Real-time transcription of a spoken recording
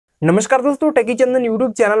नमस्कार दोस्तों, टेकी चंदन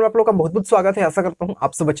YouTube channel में आप लोगों का बहुत बहुत स्वागत है। आशा करता हूं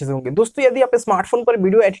आप सब अच्छे से होंगे। दोस्तों, यदि आप स्मार्टफोन पर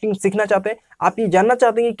वीडियो एडिटिंग सीखना चाहते हैं, आप ये जानना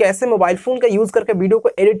चाहते हैं कि कैसे मोबाइल फोन का यूज करके वीडियो को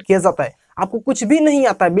एडिट किया जाता है, आपको कुछ भी नहीं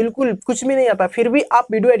आता है, बिल्कुल कुछ भी नहीं आता, फिर भी आप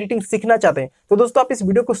वीडियो एडिटिंग सीखना चाहते हैं, तो दोस्तों आप इस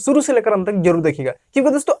वीडियो को शुरू से लेकर अंत तक जरूर देखिएगा।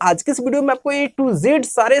 क्योंकि दोस्तों आज के इस वीडियो में आपको A to Z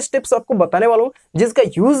सारे स्टेप्स आपको बताने वाला हूँ, जिसका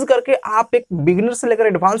यूज करके आप एक बिगिनर से लेकर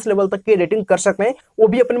एडवांस लेवल तक की एडिटिंग कर सकते हैं, वो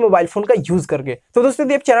भी अपने मोबाइल फोन का यूज करके। तो दोस्तों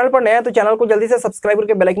यदि आप चैनल पर नया है तो चैनल को जल्दी से सब्सक्राइब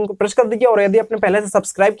करके बेल आइकन को प्रेस कर दीजिए, और यदि आपने पहले से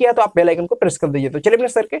सब्सक्राइब किया तो आप बेल आइकन को प्रेस कर दीजिए। तो चलिए अपने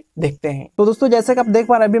सर के देखते हैं। तो दोस्तों जैसे कि आप देख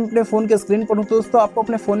पा रहे हैं अभी अपने फोन के स्क्रीन पर हूं, तो दोस्तों आपको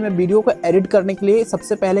अपने फोन में वीडियो को एडिट करने के लिए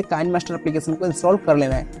सबसे पहले काइनमास्टर एप्लीकेशन को इंस्टॉल कर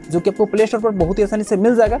लेना है, जो कि आपको प्ले स्टोर पर बहुत ही आसानी से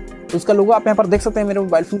मिल जाएगा। तो उसका लोगो आप यहाँ पर देख सकते हैं मेरे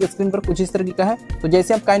मोबाइल फोन के स्क्रीन पर कुछ इस तरीके का है। तो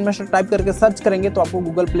जैसे आप काइनमास्टर टाइप करके सर्च करेंगे तो आपको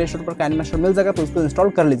गूगल प्ले स्टोर पर काइनमास्टर मिल जाएगा, तो उसको इंस्टॉल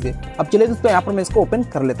कर लीजिए। अब चलिए दोस्तों यहाँ पर मैं इसको ओपन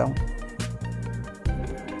कर लेता हूँ।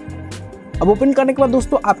 अब ओपन करने के बाद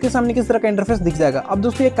दोस्तों आपके सामने किस तरह का इंटरफेस दिख जाएगा। अब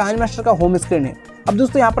दोस्तों ये काइनमास्टर का होम स्क्रीन है। अब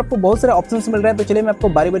दोस्तों यहाँ पर आपको बहुत सारे ऑप्शंस मिल रहे हैं, तो चलिए मैं आपको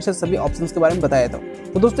बारी बारी से सभी ऑप्शंस के बारे में बता देता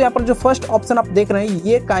हूँ। तो दोस्तों यहाँ पर जो फर्स्ट ऑप्शन आप देख रहे हैं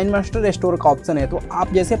ये काइनमास्टर स्टोर का ऑप्शन है। तो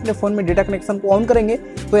आप जैसे अपने फोन में डेटा कनेक्शन को ऑन करेंगे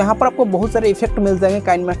तो यहाँ पर आपको बहुत सारे इफेक्ट मिल जाएंगे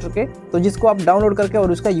काइनमास्टर के, तो जिसको आप डाउनलोड करके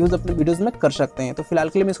और उसका यूज अपने वीडियोज में कर सकते हैं। तो फिलहाल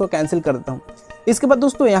के लिए मैं इसको कैंसिल कर देता हूँ। इसके बाद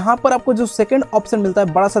दोस्तों यहाँ पर आपको जो सेकंड ऑप्शन मिलता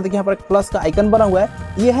है बड़ा सा, देखिए यहाँ पर एक प्लस का आइकन बना हुआ है,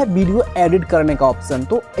 ये है वीडियो एडिट करने का ऑप्शन।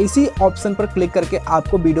 तो इसी ऑप्शन पर क्लिक करके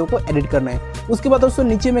आपको वीडियो को एडिट करना है। उसके बाद दोस्तों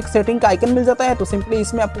नीचे में एक सेटिंग का आइकन मिल जाता है, तो सिंपली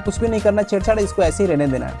इसमें आपको कुछ भी नहीं करना, छेड़छाड़ इसको ऐसे ही रहने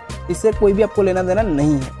देना है, इससे कोई भी आपको लेना देना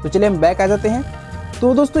नहीं है। तो चलिए हम बैक आ जाते हैं।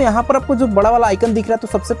 तो दोस्तों यहाँ पर आपको जो बड़ा वाला आइकन दिख रहा है, तो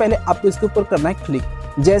सबसे पहले आपको इसके ऊपर करना है क्लिक।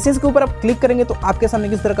 जैसे इसके ऊपर आप क्लिक करेंगे तो आपके सामने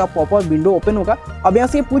किस तरह का पॉपअप विंडो ओपन होगा। अब यहाँ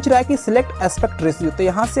से ये पूछ रहा है कि सिलेक्ट एस्पेक्ट रेशियो, तो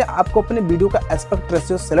यहाँ से आपको अपने वीडियो का एस्पेक्ट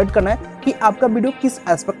रेशियो सेलेक्ट करना है कि आपका वीडियो किस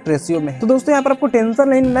एस्पेक्ट रेशियो में है। तो दोस्तों यहाँ पर आपको टेंशन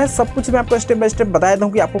नहीं लेना है, सब कुछ मैं आपको स्टेप बाय स्टेप बता देता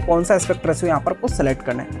हूँ कि आपको कौन सा एस्पेक्ट रेशियो यहाँ पर आपको सेलेक्ट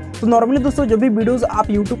करना है। तो नॉर्मली दोस्तों जो भी वीडियोस आप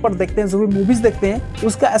यूट्यूब पर देखते हैं, जो भी मूवीज देखते हैं,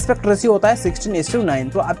 उसका एस्पेक्ट रेशियो होता है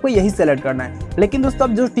 16:9, तो आपको यही सेलेक्ट करना है। लेकिन दोस्तों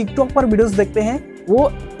आप जो टिकटॉक पर वीडियोस देखते हैं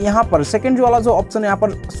वो यहाँ पर सेकंड वाला जो ऑप्शन यहाँ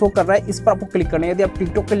पर शो कर रहा है, इस पर आपको क्लिक करना है। यदि आप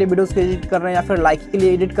टिकटॉक के लिए वीडियोस एडिट कर रहे हैं या फिर लाइक के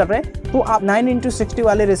लिए एडिट कर रहे हैं, तो आप 9:60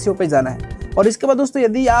 वाले रेशियो पे जाना है। और इसके बाद दोस्तों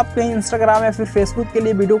यदि आप कहीं इंस्टाग्राम या फिर फेसबुक के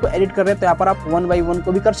लिए वीडियो को एडिट कर रहे हैं, तो यहाँ पर आप 1:1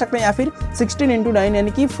 को भी कर सकते हैं, या फिर 16:9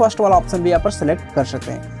 यानी कि फर्स्ट वाला ऑप्शन भी यहाँ पर सेलेक्ट कर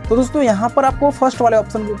सकते हैं। तो दोस्तों यहाँ पर आपको फर्स्ट वाले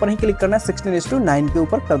ऑप्शन के ऊपर ही क्लिक करना है, 16:9 के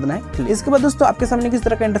ऊपर कर देना है। इसके बाद दोस्तों आपके सामने किस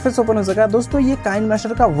तरह का इंटरफेस ओपन हो सका। दोस्तों ये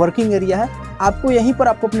काइनमास्टर का वर्किंग एरिया है, आपको यहीं पर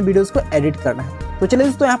आपको अपनी वीडियोस को एडिट करना है। तो चलिए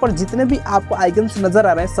दोस्तों यहाँ पर जितने भी आपको आइकन्स नजर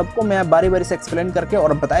आ रहे हैं, सबको मैं बारी बारी से एक्सप्लेन करके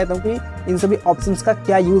और बता देता हूँ कि इन सभी ऑप्शंस का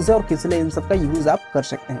क्या यूज है और किस लिए इन सब का यूज आप कर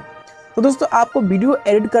सकते हैं। तो दोस्तों आपको वीडियो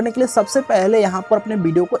एडिट करने के लिए सबसे पहले यहाँ पर अपने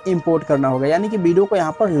वीडियो को इंपोर्ट करना होगा, यानी कि वीडियो को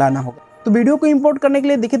यहाँ पर लाना होगा। तो वीडियो को इंपोर्ट करने के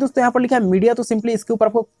लिए देखिए दोस्तों यहाँ पर लिखा है मीडिया, तो सिंपली इसके ऊपर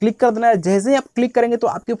आपको क्लिक कर देना है। जैसे ही आप क्लिक करेंगे तो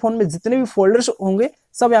आपके फोन में जितने भी फोल्डर्स होंगे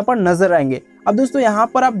सब यहाँ पर नजर आएंगे। अब दोस्तों यहाँ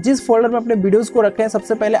पर आप जिस फोल्डर में अपने वीडियोस को रखे हैं,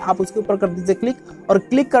 सबसे पहले आप उसके ऊपर कर दीजिए क्लिक, और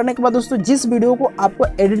क्लिक करने के बाद दोस्तों जिस वीडियो को आपको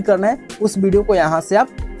एडिट करना है उस वीडियो को यहाँ से आप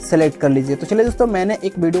सेलेक्ट कर लीजिए। तो चलिए दोस्तों मैंने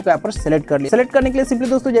एक वीडियो को यहाँ पर सेलेक्ट कर लिया। सेलेक्ट करने के लिए सिंपली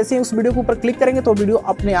दोस्तों जैसे ही उस वीडियो के ऊपर क्लिक करेंगे तो वीडियो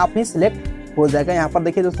अपने आप ही सिलेक्ट हो जाएगा। यहाँ पर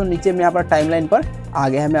देखिए दोस्तों नीचे में यहाँ पर टाइमलाइन पर आ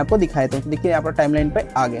गया है, मैं आपको दिखाया था, देखिए यहाँ पर टाइमलाइन पर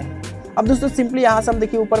आ गया है। अब दोस्तों सिंपली यहाँ से हम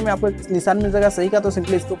देखिए ऊपर में आपको एक निशान मिल जाएगा सही का, तो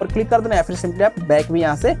सिंपली इसके ऊपर क्लिक कर देना, या फिर सिंपली आप बैक भी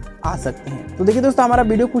यहाँ से आ सकते हैं। तो देखिए दोस्तों हमारा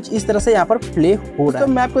वीडियो कुछ इस तरह से यहाँ पर प्ले हो रहा है।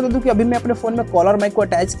 तो मैं आपको बता दूं कि अभी मैं अपने फोन में कॉलर माइक को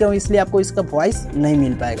अटैच किया हूँ, इसलिए आपको इसका वॉइस नहीं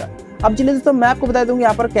मिल पाएगा। अब चलिए दोस्तों मैं आपको बता दूंगा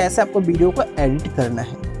यहाँ पर कैसे आपको वीडियो को एडिट करना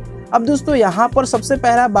है। अब दोस्तों यहाँ पर सबसे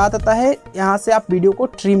पहला बात आता है, यहाँ से आप वीडियो को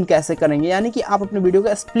ट्रिम कैसे करेंगे, यानी कि आप अपने वीडियो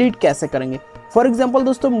का स्प्लिट कैसे करेंगे। फॉर एग्जाम्पल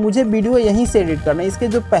दोस्तों मुझे वीडियो यहीं से एडिट करना है, इसके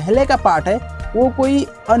जो पहले का पार्ट है वो कोई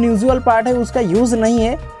अनयूजुअल पार्ट है, उसका यूज नहीं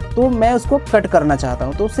है, तो मैं उसको कट करना चाहता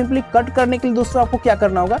हूँ। तो सिंपली कट करने के लिए दोस्तों आपको क्या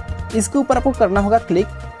करना होगा, इसके ऊपर आपको करना होगा क्लिक।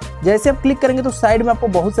 जैसे आप क्लिक करेंगे तो साइड में आपको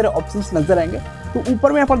बहुत सारे ऑप्शंस नजर आएंगे। तो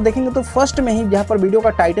ऊपर में यहाँ पर देखेंगे तो फर्स्ट में ही जहाँ पर वीडियो का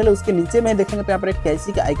टाइटल है उसके नीचे में देखेंगे तो यहाँ पर एक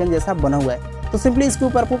कैसी का आइकन जैसा बना हुआ है, तो सिंपली इसके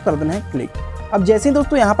ऊपर आपको कर देना है क्लिक। अब जैसे ही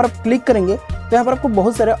दोस्तों यहाँ पर आप क्लिक करेंगे तो यहाँ पर आपको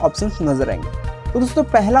बहुत सारे ऑप्शंस नजर आएंगे। तो दोस्तों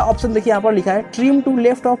पहला ऑप्शन देखिए यहाँ पर लिखा है trim to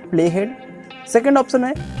left of play head, second option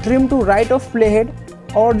है trim to right of play head,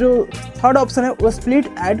 और जो थर्ड ऑप्शन है वो स्प्लिट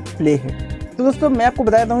एड प्ले हेड। तो दोस्तों मैं आपको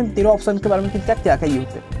बता देता हूँ इन तीनों ऑप्शन के बारे में किसका क्या क्या यूज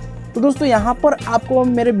है। तो दोस्तों यहाँ पर आपको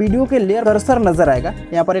मेरे वीडियो के लेयर कर्सर नजर आएगा,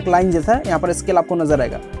 यहाँ पर एक लाइन जैसा है, यहाँ पर स्केल आपको नजर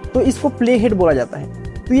आएगा, तो इसको प्ले हेड बोला जाता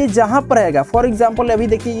है। तो ये जहाँ पर आएगा, फॉर एग्जाम्पल अभी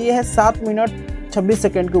देखिए ये है 7 मिनट 26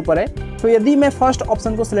 सेकेंड के ऊपर है, तो यदि मैं फर्स्ट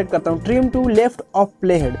ऑप्शन को सिलेक्ट करता हूँ trim to left of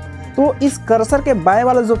play head, तो इस कर्सर के बाएं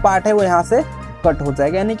वाला जो पार्ट है वो यहाँ से कट हो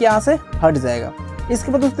जाएगा, यानी कि यहाँ से हट जाएगा।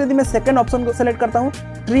 इसके बाद दोस्तों यदि मैं सेकंड ऑप्शन को सिलेक्ट करता हूँ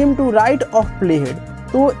trim to right of play head,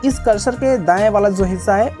 तो इस कर्सर के दाएं वाला जो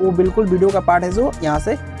हिस्सा है वो बिल्कुल वीडियो का पार्ट है जो यहाँ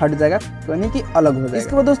से हट जाएगा, यानी कि अलग हो जाएगा।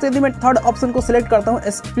 इसके बाद दोस्तों यदि मैं थर्ड ऑप्शन को सिलेक्ट करता हूँ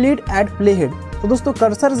स्प्लिट एट प्ले हेड, तो दोस्तों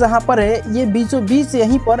कर्सर जहाँ पर है ये बीचों बीच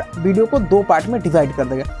यहीं पर वीडियो को दो पार्ट में डिवाइड कर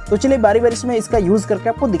देगा। तो चलिए बारी बारी से मैं इसका यूज करके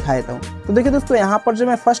आपको दिखा देता हूँ। तो देखिए दोस्तों यहाँ पर जो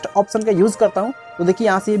मैं फर्स्ट ऑप्शन का यूज करता हूँ तो देखिए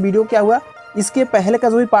यहाँ से ये वीडियो क्या हुआ, इसके पहले का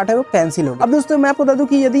जो भी पार्ट है वो कैंसिल होगा। अब दोस्तों मैं आपको बता दूं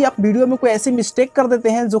कि यदि आप वीडियो में कोई ऐसी मिस्टेक कर देते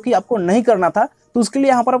हैं जो कि आपको नहीं करना था तो उसके लिए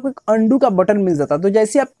यहाँ पर आपको एक अंडू का बटन मिल जाता है। तो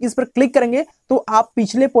जैसे आप इस पर क्लिक करेंगे तो आप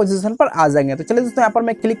पिछले पोजीशन पर आ जाएंगे। तो चलिए दोस्तों यहाँ पर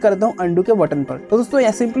मैं क्लिक करता हूँ अंडू के बटन पर। तो दोस्तों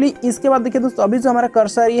यहाँ सिंपली इसके बाद देखिए दोस्तों अभी जो हमारा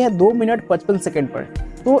कर्सर ये है 2 मिनट 55 सेकंड पर।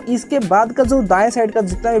 तो इसके बाद का जो दाएं साइड का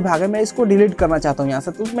जितना भी भाग है मैं इसको डिलीट करना चाहता हूँ यहाँ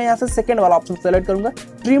से। तो मैं यहाँ से सेकंड वाला ऑप्शन सेलेक्ट करूंगा,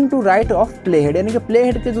 trim to right of play head, यानी कि प्ले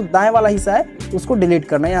हेड के जो दाएं वाला हिस्सा है उसको डिलीट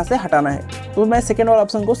करना है, यहाँ से हटाना है। तो मैं सेकंड वाला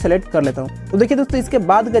ऑप्शन को सेलेक्ट कर लेता हूँ। तो देखिए दोस्तों इसके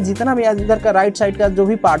बाद का जितना भी इधर का राइट साइड का जो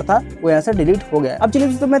भी पार्ट था वो यहाँ से डिलीट हो गया। अब चलिए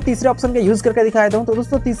दोस्तों मैं तीसरे ऑप्शन का यूज करके दिखा देता हूँ। तो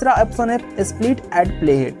दोस्तों तीसरा ऑप्शन है स्प्लिट एट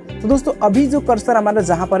प्ले हेड। तो दोस्तों अभी जो कर्सर हमारा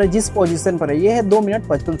जहाँ पर है, जिस पोजीशन पर है, ये है 2 मिनट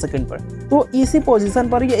 55 सेकंड पर। तो इसी पोजीशन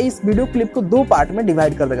पर ये इस वीडियो क्लिप को दो पार्ट में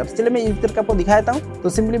डिवाइड कर देगा। तो चलिए मैं यूज करके आपको दिखा देता हूँ। तो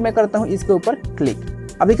सिंपली मैं करता हूँ इसके ऊपर क्लिक।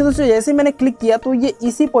 अब देखिए दोस्तों जैसे मैंने क्लिक किया तो ये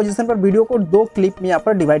इसी पोजीशन पर वीडियो को दो क्लिप में यहाँ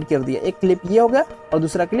पर डिवाइड कर दिया। एक क्लिप ये हो गया और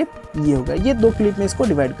दूसरा क्लिप ये हो गया। ये दो क्लिप में इसको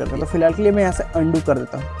डिवाइड कर दिया। तो फिलहाल के लिए मैं यहाँ से अंडू कर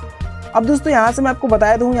देता हूँ। अब दोस्तों यहाँ से मैं आपको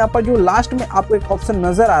बताया दूँ, यहाँ पर जो लास्ट में आपको एक ऑप्शन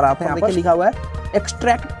नजर आ रहा था, यहाँ पर लिखा हुआ है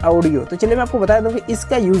एक्सट्रैक्ट ऑडियो। तो चलिए मैं आपको बता दूं कि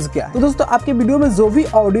इसका यूज क्या है। तो दोस्तों आपके वीडियो में जो भी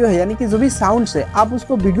ऑडियो है, यानी कि जो भी साउंड्स है, आप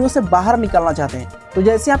उसको वीडियो से बाहर निकालना चाहते हैं। तो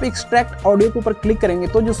जैसे आप एक्सट्रैक्ट ऑडियो के ऊपर क्लिक करेंगे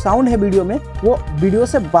तो जो साउंड है वीडियो में वो वीडियो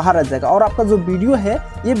से बाहर आ जाएगा और आपका जो वीडियो है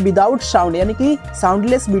ये विदाउट साउंड, यानी कि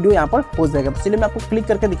साउंडलेस वीडियो यहाँ पर हो जाएगा। तो चलिए मैं आपको क्लिक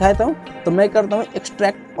करके दिखा देता हूँ। तो मैं करता हूँ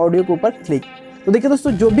एक्सट्रैक्ट ऑडियो के ऊपर क्लिक। तो देखिए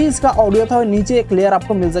दोस्तों जो भी इसका ऑडियो था नीचे एक लेयर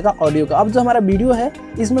आपको मिल जाएगा ऑडियो का। अब जो हमारा वीडियो है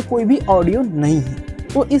इसमें कोई भी ऑडियो नहीं है।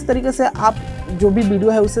 तो इस तरीके से आप जो भी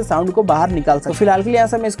वीडियो है उससे साउंड को बाहर निकाल सकते हैं। तो फिलहाल के लिए यहाँ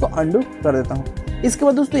से मैं इसको अंडू कर देता हूँ। इसके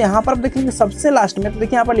बाद दोस्तों यहाँ पर आप देखेंगे सबसे लास्ट में, तो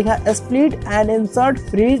देखिए यहाँ पर लिखा है split and insert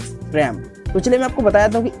freeze frame. तो चलिए मैं आपको बता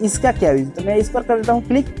देता हूँ कि इसका क्या यूज है। तो मैं इस पर कर देता हूँ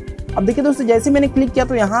क्लिक। अब देखिए दोस्तों जैसे मैंने क्लिक किया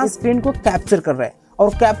तो यहाँ स्क्रीन को कैप्चर कर रहा है और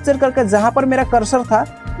कैप्चर करके जहां पर मेरा कर्सर था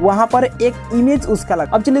वहां पर एक इमेज उसका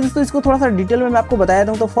लगा। अब चलिए दोस्तों इसको थोड़ा सा डिटेल में मैं आपको बताया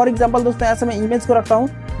दूं। तो फॉर एग्जांपल दोस्तों यहाँ से मैं इमेज को रखता हूँ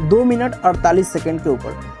 2 मिनट 48 सेकंड के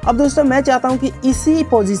ऊपर। अब दोस्तों मैं चाहता हूँ कि इसी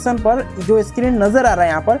पोजीशन पर जो स्क्रीन नजर आ रहा है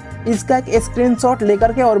यहाँ पर, इसका एक स्क्रीनशॉट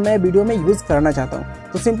लेकर के और मैं वीडियो में यूज करना चाहता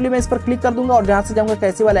हूँ। तो सिंपली मैं इस पर क्लिक कर दूंगा और जहां से जाऊंगा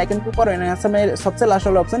कैसे वाले आइकन के ऊपर, यहाँ से मैं सबसे लास्ट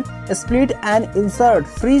वाला option split and insert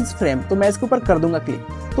freeze frame, तो मैं इसके ऊपर कर दूंगा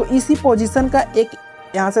क्लिक। तो इसी पोजीशन का एक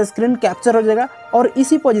यहाँ से स्क्रीन कैप्चर हो जाएगा और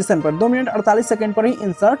इसी पोजीशन पर 2 मिनट 48 सेकंड पर ही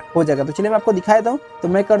इंसर्ट हो जाएगा। तो चलिए मैं आपको दिखा देता हूँ। तो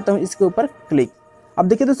मैं करता हूँ इसके ऊपर क्लिक। अब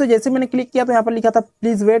देखिए दोस्तों जैसे मैंने क्लिक किया तो यहाँ पर लिखा था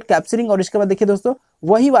प्लीज वेट कैप्चरिंग, और इसके बाद देखिए दोस्तों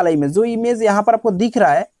वही वाला इमेज, जो इमेज यहाँ पर आपको दिख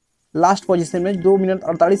रहा है लास्ट पोजीशन में 2 मिनट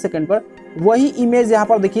 48 सेकंड पर, वही इमेज यहाँ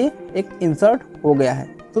पर देखिए एक इंसर्ट हो गया है।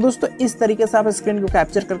 तो दोस्तों इस तरीके से आप स्क्रीन को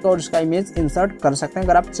कैप्चर करके और इसका इमेज इंसर्ट कर सकते हैं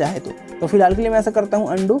अगर आप चाहे तो फिलहाल के लिए मैं ऐसा करता हूँ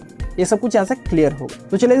अंडू, ये सब कुछ यहाँ से क्लियर होगा।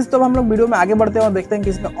 तो चलिए दोस्तों हम लोग वीडियो में आगे बढ़ते हैं और देखते हैं कि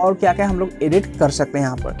इसमें और क्या क्या हम लोग एडिट कर सकते हैं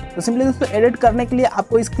यहाँ पर। तो सिंपली दोस्तों एडिट करने के लिए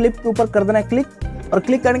आपको इस क्लिप के ऊपर कर देना है क्लिक, और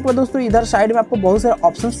क्लिक करने के बाद दोस्तों इधर साइड में आपको बहुत सारे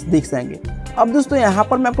ऑप्शंस दिख जाएंगे। अब दोस्तों यहाँ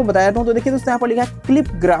पर मैं आपको बताया हूँ। तो देखिए दोस्तों यहाँ पर लिखा है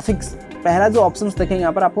क्लिप ग्राफिक्स, पहला जो ऑप्शन देखेंगे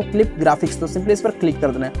यहाँ पर आपको क्लिप ग्राफिक्स, तो सिंपली इस पर क्लिक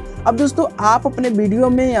कर देना है। अब दोस्तों आप अपने वीडियो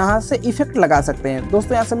में यहाँ से इफेक्ट लगा सकते हैं।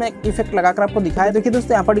 दोस्तों यहाँ से मैं इफेक्ट लगाकर आपको दिखाया। देखिए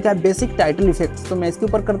दोस्तों यहाँ पर लिखा है बेसिक टाइटल इफेक्ट्स, तो मैं इसके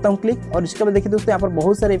ऊपर करता हूँ क्लिक और इसके बाद देखिए दोस्तों यहाँ पर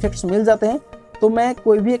बहुत सारे इफेक्ट्स मिल जाते हैं। तो मैं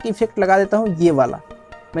कोई भी एक इफेक्ट लगा देता हूँ, ये वाला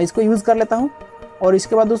मैं इसको यूज कर लेता हूँ। और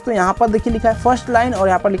इसके बाद दोस्तों यहाँ पर देखिए लिखा है फर्स्ट लाइन और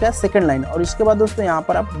यहाँ पर लिखा है सेकंड लाइन, और इसके बाद दोस्तों यहाँ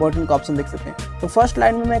पर आप बटन का ऑप्शन देख सकते हैं। तो फर्स्ट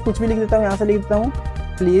लाइन में मैं कुछ भी लिख देता हूँ, यहाँ से लिख देता हूँ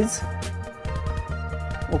प्लीज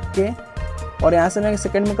ओके, और यहाँ से मैं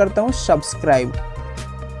सेकंड में करता हूँ सब्सक्राइब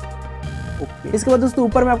ओके। इसके बाद दोस्तों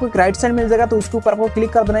ऊपर में आपको एक राइट साइड मिल जाएगा, तो उसके ऊपर आपको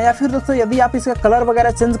क्लिक कर देना है। या फिर दोस्तों यदि आप इसका कलर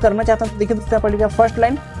वगैरह चेंज करना चाहते हैं तो देखिए दोस्तों यहाँ पर लिखा है फर्स्ट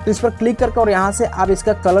लाइन, तो इस पर क्लिक करके और यहाँ से आप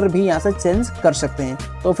इसका कलर भी यहाँ से चेंज कर सकते हैं।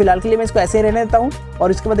 तो फिलहाल के लिए मैं इसको ऐसे ही रहने देता हूँ।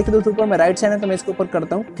 और इसके बाद देखिए दोस्तों ऊपर में राइट साइड है, तो मैं इसके ऊपर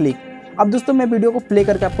करता हूँ क्लिक। अब दोस्तों मैं वीडियो को प्ले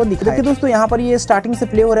करके आपको दिखा, देखिए दोस्तों यहाँ पर ये स्टार्टिंग से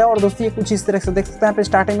प्ले हो रहा है। और दोस्तों ये कुछ इस तरह से देख सकते हैं यहाँ पे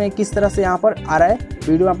स्टार्टिंग में किस तरह से यहाँ पर आ रहा है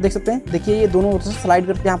वीडियो, आप देख सकते हैं। देखिए ये दोनों स्लाइड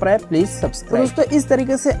करके यहाँ पर है प्लीज सब्सक्राइब। तो दोस्तों इस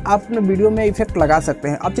तरीके से आप अपने वीडियो में इफेक्ट लगा सकते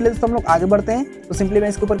हैं। अब चलिए दोस्तों हम लोग आगे बढ़ते हैं। तो सिंपली मैं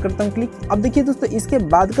इसके ऊपर करता हूँ क्लिक। अब देखिए दोस्तों इसके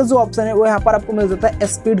बाद का जो ऑप्शन है वो यहाँ पर आपको मिल जाता है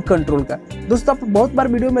स्पीड कंट्रोल का। दोस्तों आप बहुत बार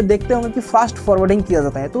वीडियो में देखते होंगे कि फास्ट फॉरवर्डिंग किया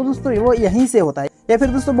जाता है, तो दोस्तों वो यहीं से होता है। या फिर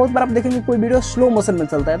दोस्तों बहुत बार आप देखेंगे कोई वीडियो स्लो मोशन में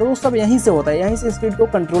चलता है, तो वो सब यहीं से होता है, यहीं से स्पीड को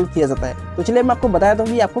कंट्रोल किया जाता है। तो चलिए मैं आपको बताया दूँ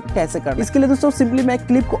कि आपको कैसे करना है। इसके लिए दोस्तों सिंपली मैं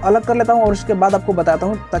क्लिप को अलग कर लेता हूँ और उसके बाद आपको बताता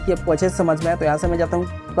हूँ ताकि आपको अच्छे से समझ में आए। तो यहाँ से मैं जाता हूँ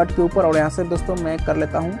कट के ऊपर और यहाँ से दोस्तों मैं कर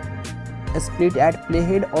लेता हूँ स्प्लिट एट प्ले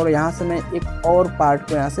हेड और यहाँ से मैं एक और पार्ट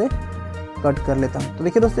को यहाँ से कट कर लेता हूँ। तो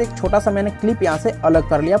देखिए दोस्तों एक छोटा सा मैंने क्लिप यहाँ से अलग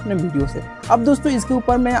कर लिया अपने वीडियो से। अब दोस्तों इसके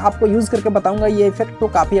ऊपर मैं आपको यूज़ करके बताऊंगा ये इफेक्ट, तो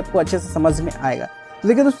काफ़ी आपको अच्छे से समझ में आएगा। तो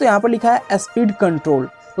देखिए दोस्तों यहाँ पर लिखा है स्पीड कंट्रोल।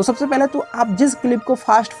 तो सबसे पहले तो आप जिस क्लिप को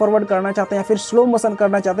फास्ट फॉरवर्ड करना चाहते हैं या फिर स्लो मोशन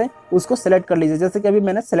करना चाहते हैं उसको सेलेक्ट कर लीजिए, जैसे कि अभी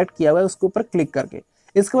मैंने सेलेक्ट किया हुआ है उसके ऊपर क्लिक करके।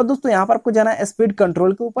 इसके बाद दोस्तों यहाँ पर आपको जाना है स्पीड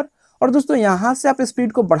कंट्रोल के ऊपर और दोस्तों यहाँ से आप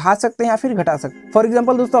स्पीड को बढ़ा सकते हैं या फिर घटा सकते हैं। फॉर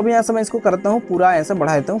एग्जांपल दोस्तों अभी यहाँ से मैं इसको करता हूँ पूरा ऐसा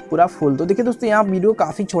बढ़ा देता हूँ पूरा फुल। तो देखिए दोस्तों यहाँ वीडियो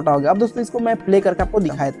काफी छोटा हो गया। अब दोस्तों इसको मैं प्ले करके आपको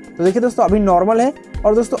दिखाया। तो देखिए दोस्तों अभी नॉर्मल है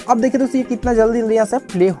और दोस्तों अब देखिए दोस्तों ये कितना जल्दी जल्दी यहाँ से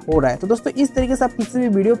प्ले हो रहा है। तो दोस्तों इस तरीके से आप किसी भी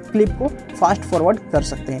वीडियो क्लिप को फास्ट फॉरवर्ड कर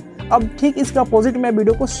सकते हैं। अब ठीक इसका अपोजिट मैं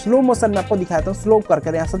वीडियो को स्लो मोशन में आपको दिखाता हूँ, स्लो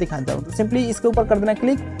करके यहाँ से दिखाता हूँ। तो सिंपली इसके ऊपर कर देना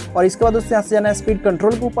क्लिक और इसके बाद दोस्तों यहाँ से जाना है स्पीड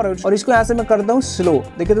कंट्रोल के ऊपर और इसको यहाँ से मैं करता हूँ स्लो।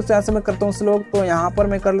 देखिए दोस्तों यहाँ से मैं करता हूँ स्लो, तो यहाँ पर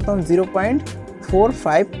मैं कर लेता हूँ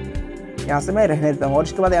 0.45 यहाँ से मैं रहने देता हूँ और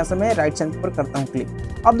इसके बाद यहाँ से मैं राइट साइड पर करता हूँ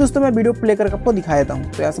क्लिक। अब दोस्तों मैं वीडियो प्ले करके आपको दिखा देता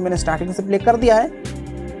हूँ। तो यहाँ से मैंने स्टार्टिंग से प्ले कर दिया है।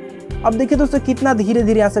 अब देखिए दोस्तों कितना धीरे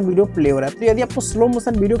धीरे यहाँ से वीडियो प्ले हो रहा है। तो यदि आपको स्लो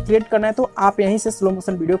मोशन वीडियो क्रिएट करना है तो आप यहीं से स्लो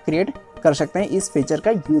मोशन वीडियो क्रिएट कर सकते हैं इस फीचर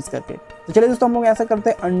का यूज करके। तो चलिए दोस्तों हम लोग ऐसा करते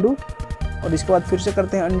हैं अंडू और इसके बाद फिर से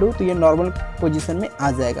करते हैं अंडू, तो ये नॉर्मल पोजीशन में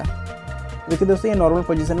आ जाएगा। देखिए दोस्तों ये नॉर्मल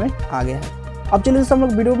पोजीशन में आ गया है। अब चलिए दोस्तों हम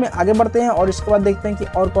लोग वीडियो में आगे बढ़ते हैं और इसके बाद देखते हैं कि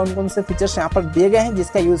और कौन कौन से फीचर्स यहाँ पर दिए गए हैं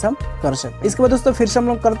जिसका यूज हम कर सकते हैं। इसके बाद दोस्तों फिर से हम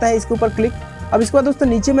लोग करते हैं इसके ऊपर क्लिक। अब इसके बाद दोस्तों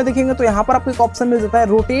नीचे में देखेंगे तो यहाँ पर आपको एक ऑप्शन मिल जाता है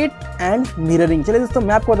रोटेट एंड मिररिंग। चलिए दोस्तों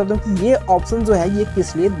मैं आपको बताता हूँ कि ये ऑप्शन जो है ये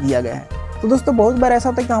किस लिए दिया गया है। तो दोस्तों बहुत बार ऐसा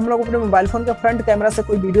होता है कि हम लोग अपने मोबाइल फोन के फ्रंट कैमरा से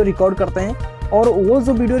कोई वीडियो रिकॉर्ड करते हैं और वो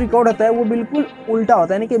जो वीडियो रिकॉर्ड होता है वो बिल्कुल उल्टा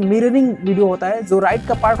होता है, यानी कि मिररिंग वीडियो होता है। जो राइट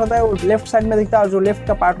का पार्ट होता है वो लेफ्ट साइड में दिखता है और जो लेफ्ट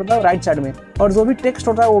का पार्ट होता है वो राइट साइड में, और जो भी टेक्स्ट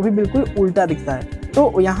होता है वो भी बिल्कुल उल्टा दिखता है।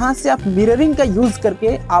 तो यहाँ से आप मिररिंग का यूज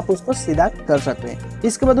करके आप उसको सीधा कर सकते हैं।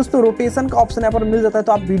 इसके बाद दोस्तों रोटेशन का ऑप्शन यहाँ पर मिल जाता है,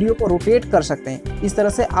 तो आप वीडियो को रोटेट कर सकते हैं। इस तरह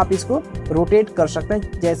से आप इसको रोटेट कर सकते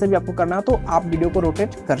हैं, जैसे भी आपको करना हो तो आप वीडियो को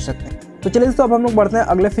रोटेट कर सकते हैं। तो चलिए दोस्तों अब हम लोग बढ़ते हैं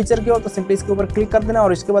अगले फीचर की ओर। तो सिंपली इसके ऊपर क्लिक कर देना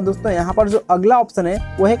और इसके बाद दोस्तों यहाँ पर जो अगला ऑप्शन है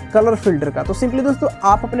वो है कलर फिल्टर का। तो सिंपली दोस्तों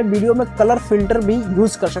आप अपने वीडियो में कलर फिल्टर भी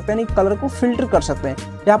यूज कर सकते हैं, यानी कलर को फिल्टर कर सकते हैं।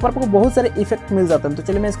 यहाँ पर आपको बहुत सारे इफेक्ट मिल जाते हैं। तो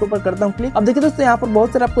चलिए मैं इसके ऊपर करता हूँ क्लिक। अब देखिए दोस्तों यहाँ पर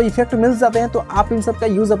बहुत सारे आपको इफेक्ट मिल जाते हैं, तो आप इन सब का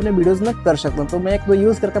यूज अपने वीडियोज में कर सकते हैं। तो मैं एक दो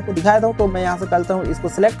यूज करके आपको दिखाया था, तो मैं यहाँ से करता हूँ इसको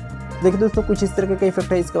सिलेक्ट। देखिए दोस्तों कुछ इस तरह का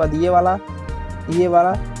इफेक्ट है। इसके बाद ये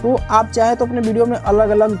वाला तो आप चाहे तो अपने वीडियो में अलग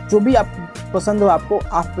अलग जो भी आप पसंद हो आपको,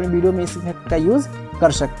 आप अपने वीडियो में इस इफेक्ट का यूज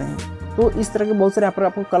कर सकते हैं। तो इस तरह के बहुत सारे यहाँ पर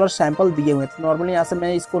आपको कलर सैंपल दिए हुए हैं। तो नॉर्मली यहाँ से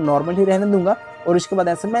मैं इसको नॉर्मल ही रहने दूंगा और इसके बाद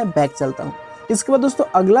ऐसे मैं बैक चलता हूँ। इसके बाद दोस्तों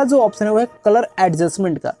अगला जो ऑप्शन है वो है कलर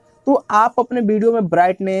एडजस्टमेंट का। तो आप अपने वीडियो में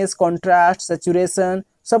ब्राइटनेस, कॉन्ट्रास्ट, सैचुरेशन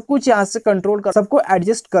सब कुछ यहाँ से कंट्रोल कर, सबको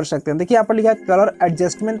एडजस्ट कर सकते हैं। देखिए यहाँ पर लिखा है कलर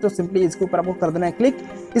एडजस्टमेंट, तो सिंपली इसके ऊपर आपको कर देना है क्लिक।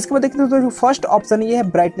 इसके बाद देखिए दोस्तों फर्स्ट ऑप्शन ये है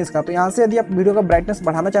ब्राइटनेस का। तो यहाँ से यदि आप वीडियो का ब्राइटनेस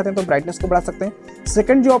बढ़ाना चाहते हैं तो ब्राइटनेस को बढ़ा सकते हैं।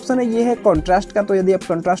 सेकंड जो ऑप्शन है ये है कॉन्ट्रास्ट का। तो यदि आप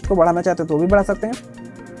कॉन्ट्रास्ट को बढ़ाना चाहते हैं तो भी बढ़ा सकते हैं।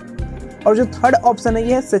 और जो थर्ड ऑप्शन है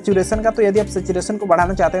ये है सैचुरेशन का। तो यदि आप सैचुरेशन को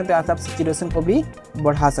बढ़ाना चाहते हैं तो यहाँ से आप सैचुरेशन को भी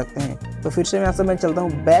बढ़ा सकते हैं। तो फिर से यहाँ से मैं चलता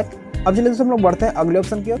हूँ बैक। अब चलिए दोस्तों हम लोग बढ़ते हैं अगले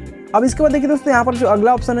ऑप्शन की ओर। अब इसके बाद देखिए दोस्तों यहाँ पर जो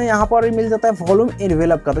अगला ऑप्शन है यहाँ पर मिल जाता है वॉल्यूम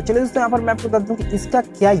एनवेलप का। तो चलिए दोस्तों यहाँ पर मैं आपको बताता हूँ कि इसका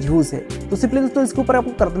क्या यूज है। तो सिंपली दोस्तों इसके ऊपर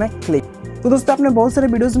आपको कर देना है क्लिक। तो दोस्तों आपने बहुत सारे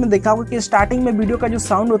वीडियोस में देखा होगा कि स्टार्टिंग में वीडियो का जो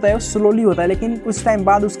साउंड होता है वो स्लोली होता है, लेकिन कुछ टाइम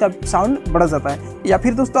बाद उसका साउंड बढ़ जाता है। या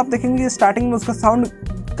फिर दोस्तों आप देखेंगे स्टार्टिंग में उसका साउंड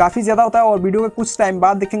काफी ज्यादा होता है और वीडियो के कुछ टाइम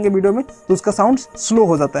बाद देखेंगे वीडियो में तो उसका साउंड स्लो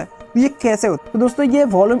हो जाता है। तो ये कैसे होता है? तो दोस्तों ये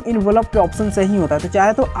वॉल्यूम इनवेलप के ऑप्शन से ही होता है। तो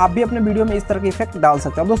चाहे तो आप भी अपने वीडियो में इस तरह के इफेक्ट डाल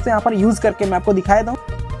सकते हैं। अब दोस्तों यहाँ पर यूज करके मैं आपको दिखाया था।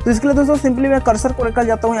 तो इसके लिए दोस्तों सिंपली मैं कर्सर को लेकर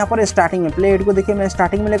जाता हूँ यहाँ पर स्टार्टिंग में, प्ले हेड को देखिए मैं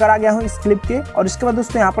स्टार्टिंग में लेकर आ गया हूँ इस क्लिप के। और इसके बाद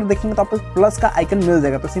दोस्तों यहाँ पर देखेंगे तो आपको प्लस का आइकन मिल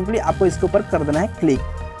जाएगा। तो सिंपली आपको इसके ऊपर कर देना है क्लिक।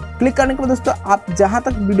 क्लिक करने के बाद दोस्तों आप जहाँ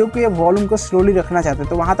तक वीडियो के वॉल्यूम को स्लोली रखना चाहते हैं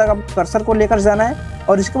तो वहाँ तक आप कर्सर को लेकर जाना है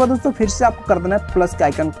और इसके बाद दोस्तों फिर से आपको कर देना है प्लस के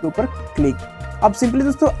आइकन के ऊपर क्लिक। अब सिंपली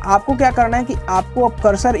दोस्तों आपको क्या करना है कि आपको अब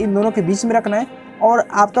कर्सर इन दोनों के बीच में रखना है और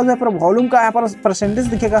आपका जो यहाँ पर वॉल्यूम का यहाँ पर परसेंटेज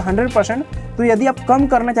दिखेगा 100%। तो यदि आप कम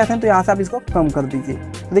करना चाहते हैं तो यहाँ से आप इसको कम कर दीजिए।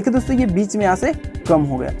 तो देखिए दोस्तों ये बीच में यहाँ से कम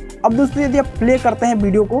हो गया। अब दोस्तों यदि आप प्ले करते हैं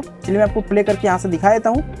वीडियो को, चलिए मैं आपको प्ले करके यहाँ से दिखा देता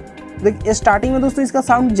हूँ। देखिए स्टार्टिंग में दोस्तों इसका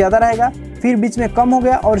साउंड ज़्यादा रहेगा, फिर बीच में कम हो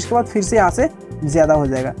गया और इसके बाद फिर से यहाँ से ज़्यादा हो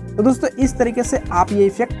जाएगा। तो दोस्तों इस तरीके से आप ये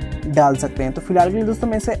इफेक्ट डाल सकते हैं। तो फिलहाल के लिए दोस्तों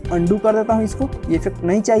मैं इसे अंडू कर देता हूँ, इसको ये इफेक्ट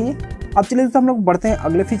नहीं चाहिए। अब चलिए दोस्तों हम लोग बढ़ते हैं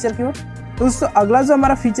अगले फीचर की ओर। तो दोस्तों अगला जो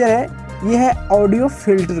हमारा फीचर है ये है ऑडियो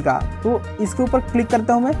फिल्टर का। तो इसके ऊपर क्लिक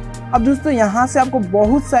करता हूँ मैं। अब दोस्तों यहाँ से आपको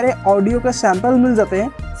बहुत सारे ऑडियो के सैंपल मिल जाते हैं।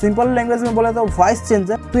 सिंपल लैंग्वेज में बोला तो वॉइस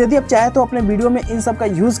चेंजर। तो यदि आप चाहे तो अपने वीडियो में इन सब का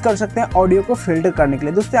यूज कर सकते हैं ऑडियो को फिल्टर करने के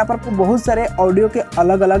लिए। दोस्तों यहाँ पर आपको बहुत सारे ऑडियो के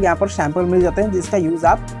अलग अलग यहाँ पर सैंपल मिल जाते हैं जिसका यूज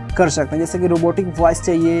आप कर सकते हैं, जैसे कि रोबोटिक वॉइस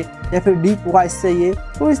चाहिए या फिर डीप वॉइस चाहिए,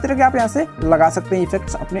 तो इस तरह के आप यहाँ से लगा सकते हैं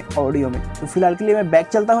इफेक्ट्स अपने ऑडियो में। तो फिलहाल के लिए मैं बैक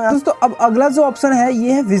चलता हूँ दोस्तों। अब अगला जो ऑप्शन है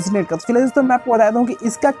ये है विजनेट का। तो फिलहाल दोस्तों मैं आपको बता दूं कि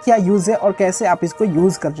इसका क्या यूज है और कैसे आप इसको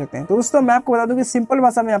यूज कर सकते हैं। तो दोस्तों मैं आपको बता दूं कि सिंपल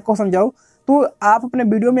भाषा में आपको समझाऊं तो आप अपने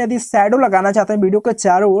वीडियो में यदि शैडो लगाना चाहते हैं वीडियो के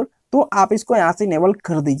चारों ओर, तो आप इसको यहाँ से इनेबल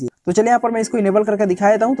कर दीजिए। तो चलिए यहाँ पर मैं इसको इनेबल करके दिखा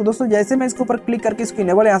देता हूँ। तो दोस्तों जैसे मैं इसके ऊपर क्लिक करके इसको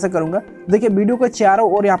इनेबल यहाँ से करूंगा, देखिए वीडियो के चारों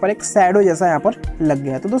ओर यहाँ पर एक शैडो जैसा यहाँ पर लग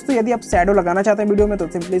गया है। तो दोस्तों यदि आप शैडो लगाना चाहते हैं वीडियो में तो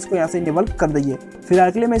सिंपली इसको यहाँ से इनेबल कर दीजिए।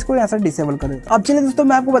 फिलहाल के लिए मैं इसको यहाँ से डिसेबल कर देता हूँ। अब चलिए दोस्तों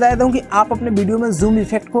मैं आपको बता देता हूँ कि आप अपने वीडियो में जूम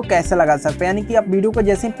इफेक्ट को कैसे लगा सकते हैं। यानी कि आप वीडियो को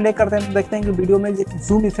जैसे ही प्ले करते हैं तो देखते हैं कि वीडियो में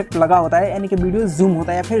जूम इफेक्ट लगा होता है, यानी कि वीडियो जूम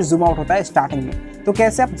होता है या फिर जूम आउट होता है स्टार्टिंग में। तो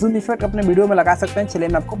कैसे आप जूम इफेक्ट अपने वीडियो में लगा सकते हैं, चलिए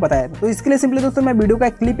मैं आपको बताया। तो इसके लिए सिंपली दोस्तों मैं वीडियो का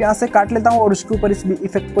एक क्लिप यहाँ से काट लेता हूँ और उसके ऊपर इस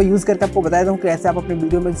इफेक्ट को यूज करके आपको बताया हूँ कैसे आप अपने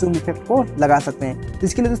वीडियो में जूम इफेक्ट को लगा सकते हैं। तो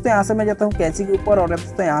इसके लिए दोस्तों यहाँ से मैं जाता हूँ कैंची के ऊपर और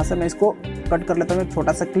दोस्तों यहाँ से मैं इसको कट कर लेता हूँ एक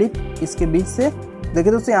छोटा सा क्लिप इसके बीच से।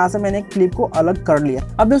 देखिए दोस्तों यहाँ से मैंने क्लिप को अलग कर लिया।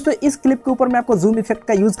 अब दोस्तों इस क्लिप के ऊपर मैं आपको जूम इफेक्ट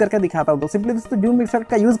का यूज करके दिखाता हूँ। तो सिंपली दोस्तों जूम इफेक्ट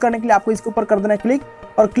का यूज करने के लिए आपको इसके ऊपर कर देना है क्लिक,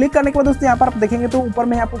 और क्लिक करने के बाद दोस्तों यहाँ पर आप देखेंगे तो ऊपर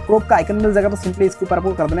में आपको क्रॉप का आइकन मिल जाएगा। तो सिंपली इसके ऊपर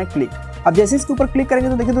आपको कर देना है क्लिक। अब जैसे इसके ऊपर क्लिक करेंगे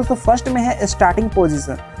तो देखिए दोस्तों फर्स्ट में है स्टार्टिंग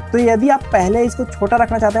पोजीशन। तो यदि आप पहले इसको छोटा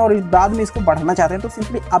रखना चाहते हैं और बाद में इसको बढ़ाना चाहते हैं तो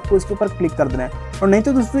सिंपली आपको इसके ऊपर क्लिक कर देना है। और नहीं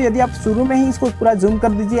तो दोस्तों यदि आप शुरू में ही इसको पूरा जूम कर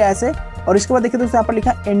दीजिए ऐसे, और इसके बाद देखिए दोस्तों यहाँ पर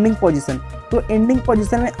लिखा एंडिंग पोजीशन। तो एंडिंग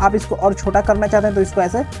पोजीशन में आप इसको और छोटा करना चाहते हैं तो इसको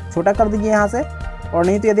ऐसे छोटा कर दीजिए यहाँ से, और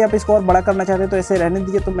नहीं तो यदि आप इसको और बड़ा करना चाहते हैं तो ऐसे रहने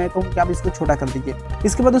दीजिए। तो मैं कहूँ कि आप इसको छोटा कर दीजिए।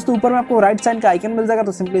 इसके बाद दोस्तों ऊपर में आपको राइट साइड का आइकन मिल जाएगा।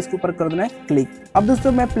 तो सिंपली इसके ऊपर कर देना है क्लिक। अब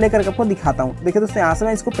दोस्तों मैं प्ले करके आपको दिखाता हूँ। देखिए दोस्तों यहाँ से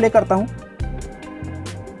मैं इसको प्ले करता हूँ।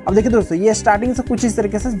 अब देखिए दोस्तों ये स्टार्टिंग से कुछ इस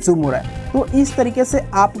तरीके से जूम हो रहा है। तो इस तरीके से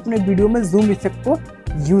आप अपने वीडियो में जूम इफेक्ट को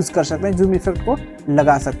यूज कर सकते हैं, जूम इफेक्ट को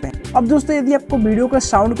लगा सकते हैं। अब दोस्तों यदि आपको वीडियो का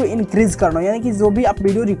साउंड को इंक्रीज करना हो, यानी कि जो भी आप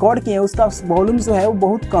वीडियो रिकॉर्ड किए हैं उसका वॉल्यूम जो है वो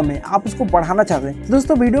बहुत कम है, आप उसको बढ़ाना चाहते हैं, तो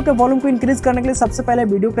दोस्तों वीडियो के वॉल्यूम को इंक्रीज करने के लिए सबसे पहले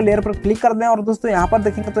वीडियो के लेयर पर क्लिक कर दें और दोस्तों यहाँ पर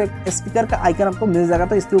देखेंगे तो एक स्पीकर का आइकन आपको मिल जाएगा।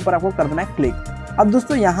 तो इसके ऊपर आपको कर देना है क्लिक। अब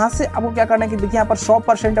दोस्तों यहाँ से आपको क्या करना है कि देखिए यहाँ पर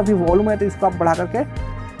 100% अभी वॉल्यूम है, तो इसको आप बढ़ा करके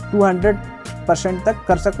 200% तक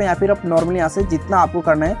कर सकते हैं, या फिर आप नॉर्मली यहाँ से जितना आपको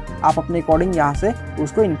करना है आप अपने अकॉर्डिंग यहाँ से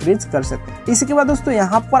उसको इंक्रीज कर सकते हैं। इसके बाद दोस्तों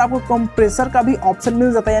यहाँ पर आपको कंप्रेसर का भी ऑप्शन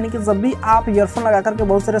मिल जाता है, यानी कि जब भी आप ईयरफोन लगा करके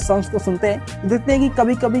बहुत सारे सॉन्ग्स को सुनते हैं देखते हैं कि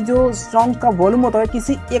कभी कभी जो सॉन्ग का वॉल्यूम होता है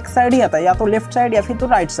किसी एक साइड ही आता है, या तो लेफ्ट साइड या फिर तो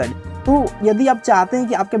राइट साइड। तो यदि आप चाहते हैं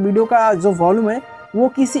कि आपके वीडियो का जो वॉल्यूम है वो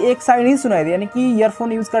किसी एक साइड ही सुनाई दे, यानी कि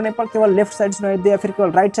ईयरफोन यूज करने पर केवल लेफ्ट साइड सुनाई दे या फिर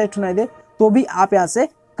केवल राइट साइड सुनाई दे, तो भी आप यहाँ से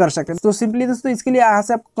कर सकते हैं। तो सिंपली दोस्तों इसके लिए यहाँ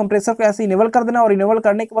से आप कंप्रेसर को ऐसे इनेबल कर देना, और इनेबल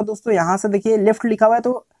करने के बाद दोस्तों यहाँ से देखिए लेफ्ट लिखा हुआ है।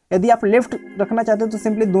 तो यदि आप लेफ्ट रखना चाहते हैं तो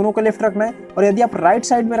सिंपली दोनों को लेफ्ट रखना है, और यदि आप राइट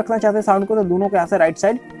साइड में रखना चाहते हैं साउंड को तो दोनों को यहाँ से राइट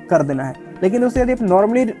साइड कर देना है। लेकिन दोस्तों यदि आप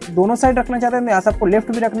नॉर्मली दोनों साइड रखना चाहते हैं तो यहाँ से आपको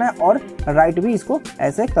लेफ्ट भी रखना है और राइट भी, इसको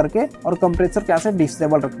ऐसे करके और कंप्रेसर को यहाँ से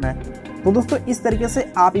डिसेबल रखना है। तो दोस्तों इस तरीके से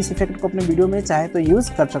आप इस इफेक्ट को अपने वीडियो में चाहे तो यूज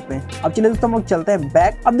कर सकते हैं। अब चलिए दोस्तों हम लोग चलते हैं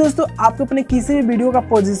बैक। अब दोस्तों आपको अपने किसी भी वीडियो का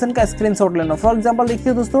पोजीशन का स्क्रीनशॉट लेना। फॉर एग्जांपल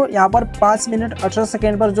देखिए दोस्तों यहाँ पर 5 मिनट 18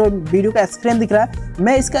 सेकेंड पर जो वीडियो का स्क्रीन दिख रहा है,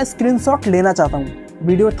 मैं इसका स्क्रीनशॉट लेना चाहता हूँ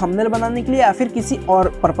वीडियो थंबनेल बनाने के लिए या फिर किसी और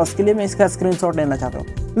पर्पस के लिए मैं इसका स्क्रीनशॉट लेना चाहता हूँ।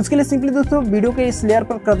 तो उसके लिए सिंपली दोस्तों वीडियो के इस लेयर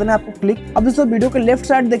पर कर देना है आपको क्लिक। अब दोस्तों वीडियो के लेफ्ट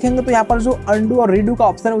साइड देखेंगे तो यहाँ पर जो अंडू और रीडू का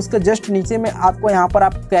ऑप्शन है उसके जस्ट नीचे में आपको यहाँ पर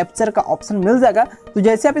आप कैप्चर का ऑप्शन मिल जाएगा। तो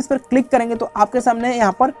जैसे आप इस पर क्लिक करेंगे तो आपके सामने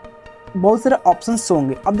यहाँ पर बहुत सारे ऑप्शन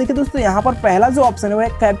होंगे। अब देखिए दोस्तों यहाँ पर पहला जो ऑप्शन है वो है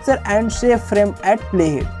capture and save frame at play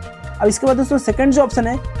head. अब इसके बाद दोस्तों सेकंड जो ऑप्शन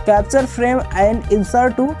है capture frame and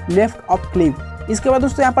insert to left of clip. इसके बाद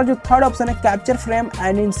दोस्तों यहाँ पर जो थर्ड ऑप्शन है capture frame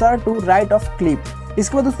and insert to right of clip.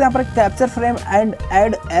 इसके बाद दोस्तों यहाँ पर capture frame and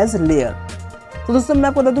add edge layer. तो दोस्तों मैं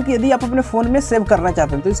आपको बता दूं कि यदि आप अपने फोन में सेव करना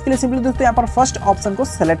चाहते हैं तो इसके लिए सिंपली दोस्तों यहाँ पर फर्स्ट ऑप्शन को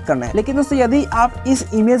सेलेक्ट करना है। लेकिन दोस्तों यदि आप इस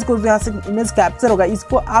इमेज को, यहाँ से इमेज कैप्चर होगा,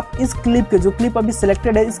 इसको आप इस क्लिप के, जो क्लिप अभी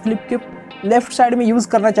सिलेक्टेड है, इस क्लिप के लेफ्ट साइड में यूज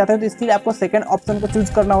करना चाहते हैं तो इसके लिए आपको सेकंड ऑप्शन को चूज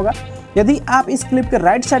करना होगा। यदि आप इस क्लिप के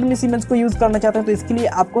राइट साइड में इस इमेज को यूज करना चाहते हैं तो इसके लिए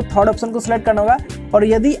आपको थर्ड ऑप्शन को सिलेक्ट करना होगा। और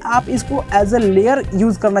यदि आप इसको एज अ लेयर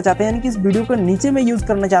यूज करना चाहते हैं, यानी कि इस वीडियो को नीचे में यूज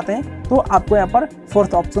करना चाहते हैं, तो आपको यहाँ पर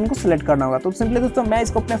फोर्थ ऑप्शन को सिलेक्ट करना होगा। तो सिंपली दोस्तों मैं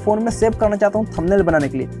इसको अपने फोन में सेव करना चाहता हूँ थंबनेल बनाने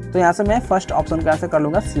के लिए, तो यहाँ से मैं फर्स्ट ऑप्शन को यहाँ से कर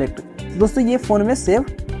लूंगा सिलेक्ट। दोस्तों ये फोन में सेव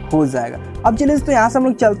हो जाएगा। अब चलिए दोस्तों यहाँ से हम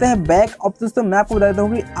लोग चलते हैं बैक। अब दोस्तों मैं आपको बता देता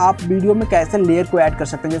हूँ कि आप वीडियो में कैसे लेयर को ऐड कर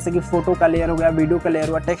सकते हैं, जैसे कि फोटो का लेयर हो गया, वीडियो का लेयर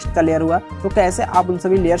हुआ, टेक्स्ट का लेयर हुआ, तो कैसे आप उन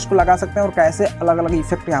सभी लेयर्स को लगा सकते हैं और कैसे अलग अलग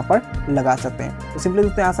इफेक्ट यहाँ पर लगा सकते हैं। तो सिंपली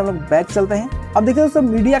दोस्तों यहाँ से हम लोग बैक चलते हैं। अब देखिए दोस्तों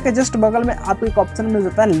मीडिया के जस्ट बगल में आपको एक ऑप्शन मिल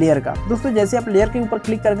जाता है लेयर का। दोस्तों जैसे आप लेयर के ऊपर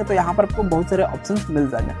क्लिक करेंगे तो यहाँ पर आपको बहुत सारे ऑप्शन मिल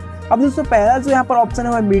जाएंगे। अब दोस्तों पहला जो यहाँ पर ऑप्शन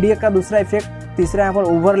है वह मीडिया का, दूसरा इफेक्ट, तीसरा यहाँ पर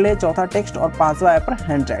ओवरले, चौथा टेक्स्ट और पांचवा यहाँ पर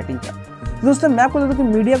हैंड राइटिंग का। दोस्तों मैं आपको बता दूं कि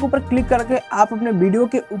मीडिया के ऊपर क्लिक करके आप अपने वीडियो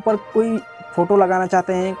के ऊपर कोई फोटो लगाना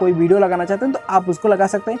चाहते हैं, कोई वीडियो लगाना चाहते हैं तो आप उसको लगा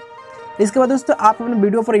सकते हैं। इसके बाद दोस्तों आप अपने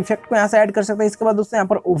वीडियो पर इफेक्ट को यहाँ से ऐड कर सकते हैं। इसके बाद दोस्तों यहाँ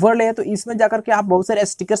पर ओवरले है तो इसमें जाकर के आप बहुत सारे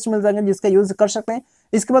स्टिकर्स मिल जाएंगे जिसका यूज कर सकते हैं।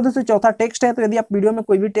 इसके बाद दोस्तों चौथा टेक्स्ट है, तो यदि आप वीडियो में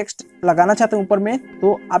कोई भी टेक्स्ट लगाना चाहते हैं ऊपर में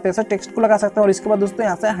तो आप ऐसा टेक्स्ट को लगा सकते हैं। और इसके बाद दोस्तों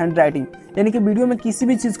यहाँ से हैंड राइटिंग, यानी कि वीडियो में किसी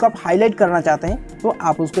भी चीज को आप हाईलाइट करना चाहते हैं तो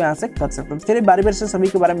आप उसको यहाँ से कर सकते हैं। चलिए बारी बारी से सभी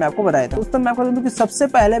के बारे में आपको बताया था। दोस्तों मैं आपको बता दूं कि सबसे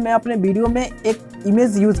पहले मैं अपने वीडियो में एक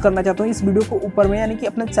इमेज यूज करना चाहता हूँ इस वीडियो को ऊपर में, यानी कि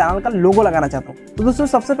अपने चैनल का लोगो लगाना चाहता हूँ। तो दोस्तों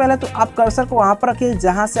सबसे पहले तो आप कर्सर को वहां पर रखिए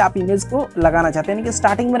जहां से आप इमेज को लगाना चाहते हैं, यानी कि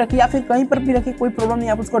स्टार्टिंग में रखिए या फिर कहीं पर भी रखिए, कोई प्रॉब्लम नहीं,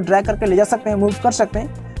 आप उसको ड्रैग करके ले जा सकते हैं, मूव कर सकते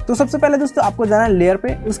हैं। तो सबसे पहले दोस्तों आपको जाना है लेयर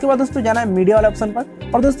पे, उसके बाद दोस्तों जाना है मीडिया वाले ऑप्शन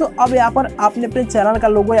पर। और दोस्तों अब यहाँ पर आपने अपने चैनल का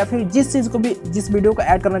लोगो या फिर जिस चीज को भी, जिस वीडियो को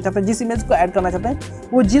ऐड करना चाहते हैं, जिस इमेज को ऐड करना चाहते हैं,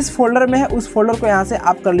 वो जिस फोल्डर में है उस फोल्डर को यहाँ से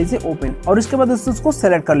आप कर लीजिए ओपन और उसके बाद दोस्तों उसको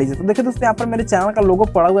सेलेक्ट कर लीजिए। तो देखिए दोस्तों यहाँ पर मेरे चैनल का लोगो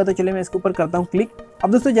पड़ा हुआ है, तो चलिए मैं इसके ऊपर करता हूँ क्लिक।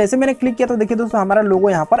 अब दोस्तों जैसे मैंने क्लिक किया तो देखिए दोस्तों हमारा लोगो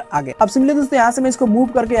यहाँ पर आ गया। अब सिंपली दोस्तों यहाँ से मैं इसको मूव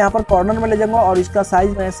करके यहाँ पर कॉर्नर में ले जाऊंगा और इसका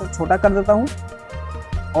साइज मैं छोटा कर देता हूँ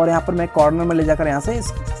और यहाँ पर मैं कॉर्नर में ले जाकर यहाँ से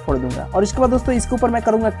छोड़ दूंगा। और इसके बाद दोस्तों इसके ऊपर मैं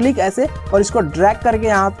करूंगा क्लिक ऐसे और इसको ड्रैग करके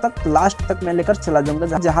यहाँ तक लास्ट तक मैं लेकर चला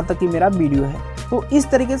जाऊंगा जहां तक कि मेरा वीडियो है। तो इस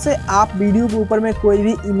तरीके से आप वीडियो के ऊपर में कोई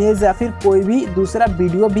भी इमेज या फिर कोई भी दूसरा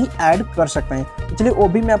वीडियो भी ऐड कर सकते हैं। तो चलिए वो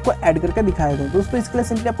भी मैं आपको ऐड करके दिखाया दूँ। दोस्तों इसके लिए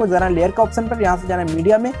सिंपली आपको जाना लेयर का ऑप्शन पर, यहाँ से जाना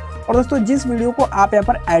मीडिया में और दोस्तों जिस वीडियो को आप यहाँ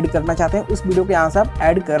पर ऐड करना चाहते हैं उस वीडियो को यहाँ से आप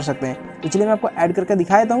ऐड कर सकते हैं। तो चलिए मैं आपको ऐड करके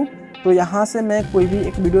दिखाया देता हूँ। तो यहाँ से मैं कोई भी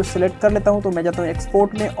एक वीडियो सेलेक्ट कर लेता हूँ, तो मैं जाता हूँ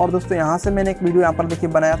एक्सपोर्ट में और दोस्तों यहाँ से मैंने एक वीडियो यहाँ पर देखिए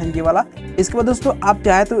बनाया था ये वाला। इसके बाद दोस्तों आप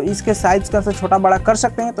चाहे तो इसके साइज का से छोटा बड़ा कर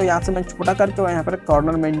सकते हैं। तो यहाँ से मैं छोटा करके यहाँ पर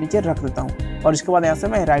कॉर्नर में नीचे रख देता हूँ और इसके बाद यहाँ से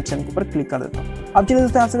मैं राइट साइड के ऊपर क्लिक कर देता हूँ। अब चलिए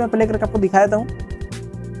दोस्तों यहाँ से मैं प्ले करके आपको दिखा देता हूँ।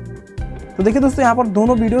 तो देखिए दोस्तों यहाँ पर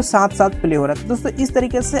दोनों वीडियो साथ साथ प्ले हो रहा है। तो दोस्तों इस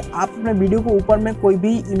तरीके से आप अपने वीडियो को ऊपर में कोई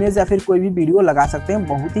भी इमेज या फिर कोई भी वीडियो लगा सकते हैं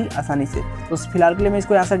बहुत ही आसानी से। तो फिलहाल के लिए मैं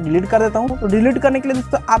इसको यहाँ से डिलीट कर देता हूँ। तो डिलीट करने के लिए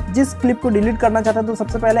दोस्तों आप जिस क्लिप को डिलीट करना चाहते हैं तो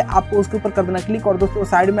सबसे पहले आपको उसके ऊपर कर देना क्लिक और दोस्तों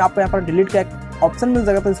साइड में आपको यहाँ पर डिलीट का एक ऑप्शन मिल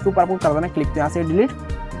जाएगा, तो इसके ऊपर आपको कर देना क्लिक, तो यहाँ से डिलीट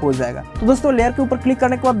हो जाएगा। तो दोस्तों लेयर के ऊपर क्लिक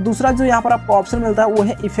करने के बाद दूसरा जो यहाँ पर आपको ऑप्शन मिलता है वो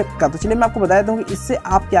है इफेक्ट का। तो चलिए मैं आपको बता देता हूँ कि इससे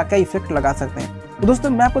आप क्या क्या इफेक्ट लगा सकते हैं। तो दोस्तों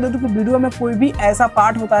मैं आपको बता दूं कि वीडियो में कोई भी ऐसा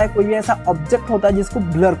पार्ट होता है, कोई भी ऐसा ऑब्जेक्ट होता है जिसको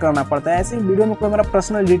ब्लर करना पड़ता है। ऐसे ही वीडियो में कोई मेरा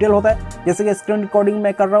पर्सनल डिटेल होता है, जैसे कि स्क्रीन रिकॉर्डिंग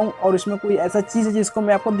मैं कर रहा हूँ और इसमें कोई ऐसा चीज़ है जिसको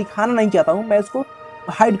मैं आपको दिखाना नहीं चाहता हूँ, मैं उसको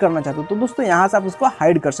हाइड करना चाहता हूँ। तो दोस्तों यहाँ से आप उसको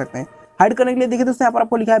हाइड कर सकते हैं। हाइड करने के लिए देखिए दोस्तों यहाँ पर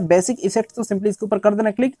आपको लिखा है बेसिक इफेक्ट, तो सिंपली इसके ऊपर कर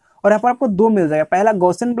देना क्लिक और यहाँ पर आपको दो मिल जाएगा, पहला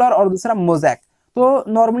गॉसियन ब्लर और दूसरा मोज़ैक। तो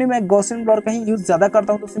नॉर्मली मैं गॉसियन ब्लर का ही यूज ज्यादा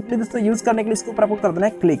करता हूँ। तो सिंपली दोस्तों यूज करने के लिए इसके ऊपर आपको कर देना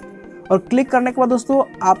है क्लिक और क्लिक करने के बाद दोस्तों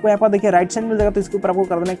आपको यहाँ पर देखिए राइट साइड मिल जाएगा, तो इसके ऊपर आपको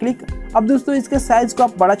कर देना है क्लिक। अब दोस्तों इसके साइज को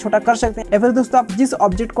आप बड़ा छोटा कर सकते हैं या फिर दोस्तों आप जिस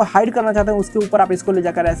ऑब्जेक्ट को हाइड करना चाहते हैं उसके ऊपर आप इसको ले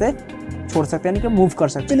जाकर ऐसे छोड़ सकते हैं, यानी कि मूव कर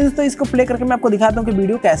सकते हैं। चलिए दोस्तों इसको प्ले करके मैं आपको दिखाता हूँ कि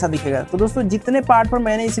वीडियो कैसा दिखेगा। तो दोस्तों जितने पार्ट पर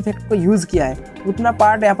मैंने इस इफेक्ट को यूज किया है उतना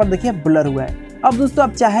पार्ट यहाँ पर देखिए ब्लर हुआ है। अब दोस्तों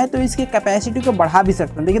आप चाहे तो इसकी कैपेसिटी को बढ़ा भी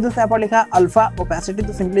सकते हैं। देखिए दोस्तों यहाँ पर लिखा है अल्फा ओपेसिटी,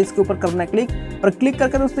 तो सिंपली इसके ऊपर करना क्लिक और क्लिक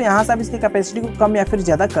करके दोस्तों यहाँ से आप इसकी कैपेसिटी को कम या फिर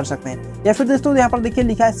ज्यादा कर सकते हैं। या फिर दोस्तों यहाँ पर देखिए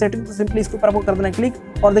लिखा है सेटिंग, तो सिंपली इसके ऊपर आपको कर देना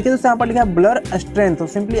क्लिक और देखिए दोस्तों यहाँ पर लिखा है ब्लर स्ट्रेंथ, तो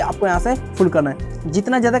सिंपली आपको यहाँ से फुल करना है।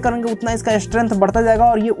 जितना ज्यादा करेंगे उतना इसका स्ट्रेंथ बढ़ता जाएगा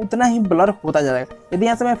और ये उतना ही ब्लर होता जाएगा। यदि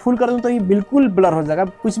यहाँ से मैं फुल कर दूँ तो ये बिल्कुल ब्लर हो जाएगा,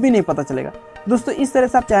 कुछ भी नहीं पता चलेगा। दोस्तों इस तरह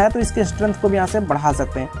से आप चाहे तो इसके स्ट्रेंथ को भी यहाँ से बढ़ा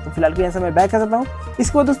सकते हैं। तो फिलहाल के यहाँ से मैं बैक कर सकता हूँ।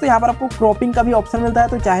 इसके बाद दोस्तों यहाँ पर आपको क्रॉपिंग का भी ऑप्शन मिलता है,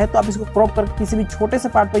 तो चाहे तो आप इसको क्रॉप करके किसी भी छोटे से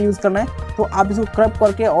पार्ट पर यूज करना है तो आप इसको क्रॉप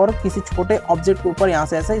करके और किसी छोटे ऑब्जेक्ट के ऊपर यहाँ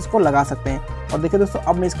से ऐसे इसको लगा सकते हैं। और देखिए दोस्तों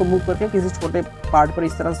अब मैं इसको मूव करके किसी छोटे पार्ट पर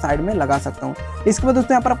इस तरह साइड में लगा सकता हूँ। इसके बाद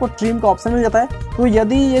दोस्तों यहाँ पर आपको ट्रिम का ऑप्शन मिल जाता है। तो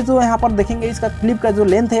यदि ये जो यहाँ पर देखेंगे इसका क्लिप का जो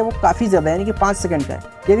लेंथ है वो काफ़ी ज़्यादा है, यानी कि 5 सेकंड का है।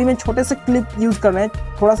 यदि मैं छोटे से क्लिप यूज़ करना है,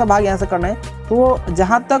 थोड़ा सा भाग यहाँ से करना है, तो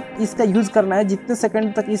जहाँ तक इसका यूज़ करना है, जितने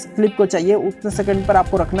सेकंड तक इस क्लिप को चाहिए उतने सेकंड पर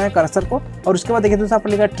आपको रखना है कर्सर को। और उसके बाद देखिए दोस्तों आप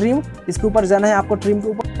लिखा ट्रिम, इसके ऊपर जाना है आपको ट्रिम के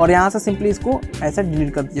ऊपर और यहाँ से सिंपली इसको ऐसा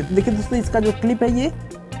डिलीट कर दीजिए। तो देखिए दोस्तों इसका जो क्लिप है ये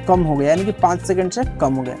कम हो गया, यानी कि 5 सेकंड से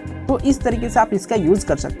कम हो गया। तो इस तरीके से आप इसका यूज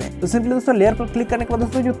कर सकते हैं। तो सिंपली दोस्तों लेयर पर क्लिक करने के बाद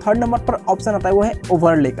दोस्तों जो थर्ड नंबर पर ऑप्शन आता है वो है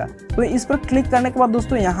ओवरले का। तो इस पर क्लिक करने के बाद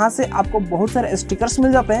दोस्तों यहाँ से आपको बहुत सारे स्टिकर्स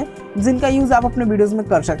मिल जाते हैं जिनका यूज आप अपने वीडियोस में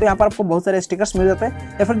कर सकते हैं। यहाँ पर आपको बहुत सारे स्टिकर्स मिल जाते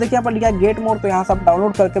हैं या फिर देखिए यहाँ पर लिखा है गेट मोर, तो यहाँ से आप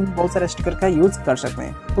डाउनलोड करके बहुत सारे स्टिकर का यूज कर सकते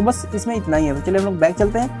हैं। तो बस इसमें इतना ही है। तो चलिए हम लोग बैक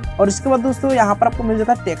चलते हैं और इसके बाद दोस्तों यहाँ पर आपको मिल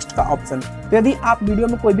जाता है टेक्स्ट का ऑप्शन। तो यदि आप वीडियो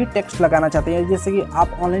में कोई भी टेक्स्ट लगाना चाहते हैं, जैसे कि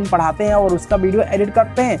आप ऑनलाइन पढ़ाते हैं और उसका वीडियो एडिट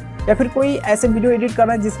करते हैं या फिर कोई ऐसे वीडियो एडिट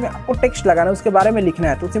करना है जिसमें आपको टेक्स्ट लगाना है, उसके बारे में लिखना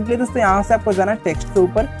है, तो सिंपली दोस्तों यहाँ से आपको जाना है टेक्स्ट के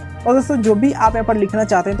ऊपर और दोस्तों जो भी आप यहाँ पर लिखना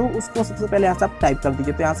चाहते हैं तो उसको सबसे पहले यहाँ से आप टाइप कर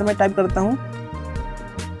दीजिए। तो यहाँ से मैं टाइप करता हूँ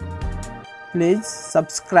प्लीज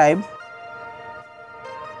सब्सक्राइब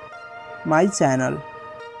माई चैनल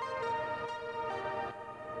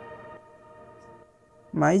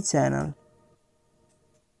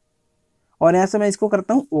और यहाँ से मैं इसको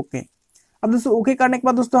करता हूँ ओके। अब दोस्तों ओके करने के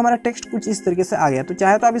बाद दोस्तों हमारा टेक्स्ट कुछ इस तरीके से आ गया। तो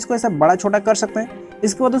चाहे तो आप इसको ऐसा बड़ा छोटा कर सकते हैं।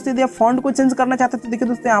 इसके बाद दोस्तों यदि आप फॉन्ट को चेंज करना चाहते हैं तो देखिए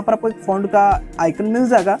दोस्तों यहाँ पर आपको एक फॉन्ट का आइकन मिल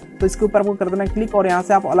जाएगा। तो इसके ऊपर आपको कर देना क्लिक और यहाँ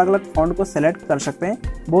से आप अलग अलग फॉन्ट को सेलेक्ट कर सकते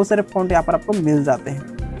हैं। बहुत सारे फॉन्ट यहाँ पर आपको मिल जाते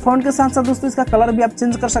हैं। फॉन्ट के साथ साथ दोस्तों इसका कलर भी आप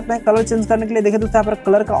चेंज कर सकते हैं। कलर चेंज करने के लिए देखिए दोस्तों यहाँ पर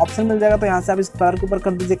कलर का ऑप्शन मिल जाएगा। तो यहाँ से आप इस कलर के ऊपर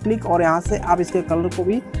कर दीजिए क्लिक और यहाँ से आप इसके कलर को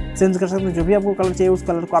भी चेंज कर सकते हैं। जो भी आपको कलर चाहिए उस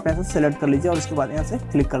कलर को आप यहाँ से सेलेक्ट कर लीजिए और उसके बाद यहाँ से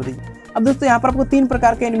क्लिक कर दीजिए। अब दोस्तों यहाँ पर आपको 3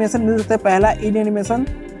 प्रकार के एनिमेशन मिल जाते हैं। पहला इन एनिमेशन,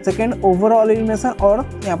 सेकेंड ओवरऑल एनिमेशन और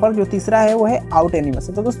यहाँ पर जो तीसरा है वो है आउट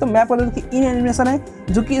एनिमेशन। तो दोस्तों मैं आपको बता दूं कि इन एनिमेशन है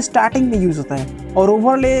जो कि स्टार्टिंग में यूज होता है और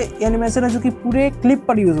ओवरऑल एनिमेशन है जो कि पूरे क्लिप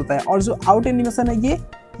पर यूज होता है और जो आउट एनिमेशन है ये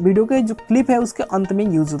वीडियो के जो क्लिप है उसके अंत में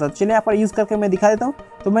यूज होता है। चलिए यहाँ पर यूज करके मैं दिखा देता हूँ।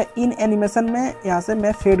 तो मैं इन एनिमेशन में यहाँ से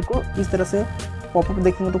मैं फेड को इस तरह से पॉपअप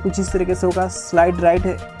देखेंगे तो कुछ इस तरीके से होगा। स्लाइड राइट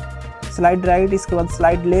है, स्लाइड राइट, इसके बाद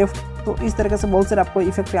स्लाइड लेफ्ट। तो इस तरीके से बहुत सारे आपको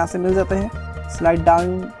इफेक्ट यहाँ से मिल जाते हैं। स्लाइड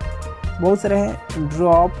डाउन बहुत सारे हैं,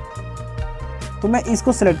 ड्रॉप। तो मैं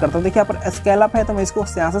इसको सेलेक्ट करता हूँ। देखिए यहाँ पर स्केल अप है तो मैं इसको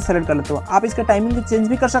यहाँ से सेलेक्ट कर लेता हूँ। आप इसका टाइमिंग चेंज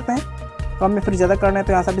भी कर सकते हैं, कम में फिर ज़्यादा करना है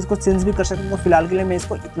तो यहाँ से आप इसको चेंज भी कर सकते हैं। तो फिलहाल के लिए मैं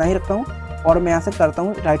इसको इतना ही रखता हूँ और मैं यहाँ से करता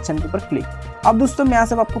हूँ राइट साइड के ऊपर क्लिक। अब दोस्तों मैं यहाँ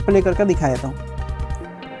से आपको प्ले करके दिखा देता हूँ।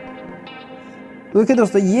 तो देखिए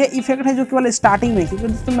दोस्तों ये इफेक्ट है जो केवल स्टार्टिंग में, क्योंकि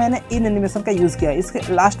दोस्तों मैंने इन एनिमेशन का यूज़ किया है।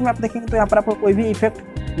 इसके लास्ट में आप देखेंगे तो यहाँ पर आपको कोई भी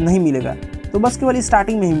इफेक्ट नहीं मिलेगा, तो बस केवल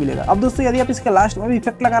स्टार्टिंग में ही मिलेगा। अब दोस्तों यदि आप इसके लास्ट में भी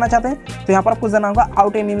इफेक्ट लगाना चाहते हैं तो यहाँ पर आपको जाना होगा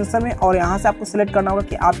आउट एनिमेशन में और यहाँ से आपको सिलेक्ट करना होगा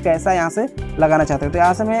कि आप कैसा यहाँ से लगाना चाहते हैं। तो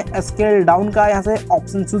यहाँ से मैं स्केल डाउन का यहाँ से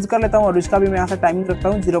ऑप्शन चूज कर लेता हूँ और इसका भी मैं यहाँ से टाइमिंग रखता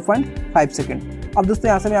हूँ 0.5 सेकेंड। अब दोस्तों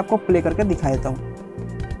यहाँ से मैं आपको प्ले करके दिखा देता हूँ।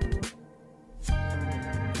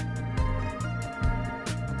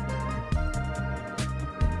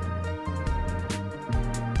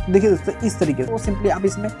 देखिए दोस्तों इस तरीके से सिंपली आप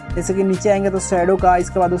इसमें जैसे कि नीचे आएंगे तो शैडो का,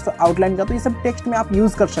 इसके बाद दोस्तों आउटलाइन का, तो ये सब टेक्स्ट में आप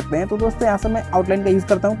यूज कर सकते हैं। तो दोस्तों यहाँ से मैं आउटलाइन का यूज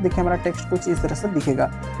करता हूँ। देखिए हमारा टेक्स्ट कुछ इस तरह से दिखेगा।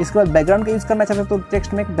 इसके बाद बैकग्राउंड का यूज करना चाहते हैं तो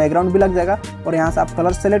टेक्स्ट में एक बैकग्राउंड भी लग जाएगा और यहाँ से आप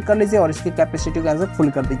कलर सेलेक्ट कर लीजिए और इसकी कैपेसिटी को यहाँ से फुल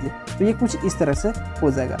कर दीजिए। तो ये कुछ इस तरह से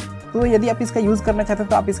हो जाएगा। तो यदि आप इसका यूज करना चाहते हैं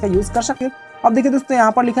तो आप इसका यूज कर सकते हैं। अब देखिए दोस्तों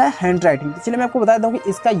यहाँ पर लिखा है हैंड राइटिंग। चलिए मैं आपको बता देता हूँ कि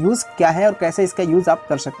इसका यूज क्या है और कैसे इसका यूज आप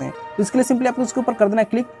कर सकते हैं। तो इसके लिए सिंपली आपको उसके ऊपर कर देना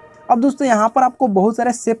क्लिक। अब दोस्तों यहाँ पर आपको बहुत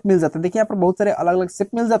सारे शेप मिल जाते हैं। देखिए यहाँ पर बहुत सारे अलग अलग शेप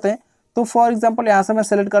मिल जाते हैं। तो फॉर एग्जांपल यहाँ से मैं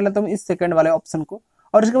सेलेक्ट कर लेता हूँ इस सेकंड वाले ऑप्शन को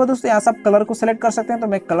और इसके बाद दोस्तों यहाँ से आप कलर को सेलेक्ट कर सकते हैं। तो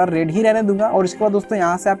मैं कलर रेड ही रहने दूंगा और इसके बाद दोस्तों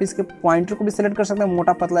यहाँ से आप इसके पॉइंटर को भी सेलेक्ट कर सकते हैं,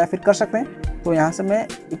 मोटा पतला या फिर कर सकते हैं। तो यहाँ से मैं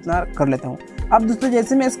इतना कर लेता हूँ। अब दोस्तों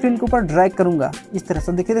जैसे मैं स्क्रीन के ऊपर ड्रैग करूंगा इस तरह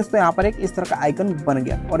से, देखिए दोस्तों यहाँ पर एक इस तरह का आइकन बन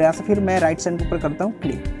गया और यहाँ से फिर मैं राइट साइड के ऊपर करता हूँ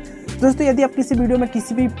क्लिक। दोस्तों यदि आप किसी वीडियो में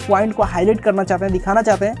किसी भी पॉइंट को हाईलाइट करना चाहते हैं, दिखाना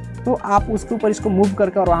चाहते हैं, तो आप उसके ऊपर इसको मूव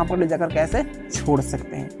करके और वहां पर ले जाकर कैसे छोड़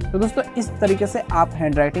सकते हैं। तो दोस्तों इस तरीके से आप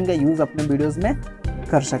हैंड राइटिंग का यूज अपने वीडियोस में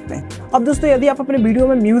कर सकते हैं। अब दोस्तों यदि आप अपने वीडियो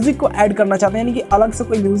में म्यूजिक को ऐड करना चाहते हैं, यानी कि अलग से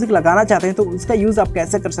कोई म्यूजिक लगाना चाहते हैं, तो उसका यूज आप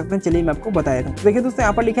कैसे कर सकते हैं चलिए मैं आपको बताया था। देखिए दोस्तों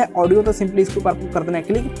यहाँ पर लिखा है ऑडियो, तो सिंपली इसके ऊपर आपको कर देना है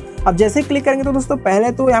क्लिक। अब जैसे क्लिक करेंगे तो दोस्तों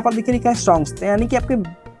पहले तो यहाँ पर देखिए लिखा है सॉन्ग्स, यानी कि आपके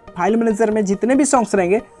फाइल मैनेजर में जितने भी सॉन्ग्स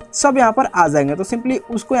रहेंगे सब यहाँ पर आ जाएंगे। तो सिंपली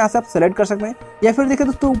उसको यहाँ से आप सेलेक्ट कर सकते हैं। या फिर देखिए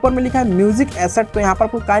दोस्तों ऊपर में लिखा है म्यूजिक एसेट, तो यहाँ पर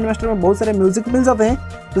आपको काइनमास्टर में बहुत सारे म्यूजिक मिल जाते हैं।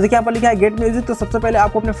 तो देखिए यहाँ पर लिखा है गेट म्यूजिक, तो सबसे पहले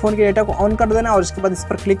आपको अपने फोन के डेटा को ऑन कर देना और इसके बाद इस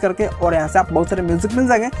पर क्लिक करके और यहाँ से आप बहुत सारे म्यूजिक मिल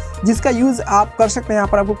जाएंगे जिसका यूज आप कर सकते हैं। यहाँ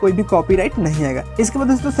पर आपको कोई भी कॉपीराइट नहीं आएगा। इसके बाद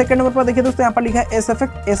दोस्तों सेकंड नंबर पर देखिए दोस्तों यहाँ पर लिखा है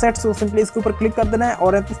एसेट्स, तो सिंपली इसके ऊपर क्लिक कर देना है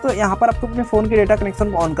और दोस्तों यहाँ पर आपको अपने फोन के डेटा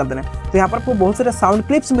कनेक्शन को ऑन कर देना है। तो यहाँ पर आपको बहुत सारे साउंड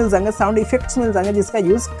क्लिप्स मिल जाएंगे, साउंड इफेक्ट्स मिल जाएंगे जिसका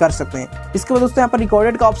यूज कर सकते हैं। इसके बाद दोस्तों यहाँ पर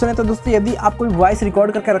रिकॉर्डेड का ऑप्शन है। तो दोस्तों यदि आप कोई वॉइस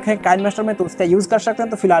रिकॉर्ड करके रखें काइनमास्टर में तो उसका यूज कर सकते हैं।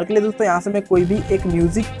 तो फिलहाल के लिए दोस्तों यहाँ से मैं कोई भी एक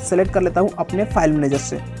म्यूजिक सेलेक्ट कर लेता हूँ अपने फाइल मैनेजर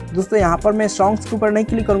से। दोस्तों यहाँ पर मैं सॉन्ग्स के ऊपर नहीं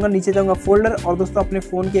क्लिक करूंगा, नीचे जाऊंगा फोल्डर और दोस्तों अपने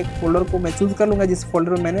फोन के एक फोल्डर को मैं चूज कर लूंगा जिस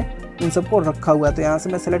फोल्डर में मैंने उन सबको रखा हुआ है। तो यहाँ से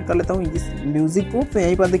मैं सेलेक्ट कर लेता हूँ इस म्यूजिक को। तो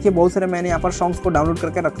यहीं पर देखिए बहुत सारे मैंने यहाँ पर सॉन्ग्स को डाउनलोड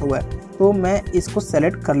करके रखा हुआ है, तो मैं इसको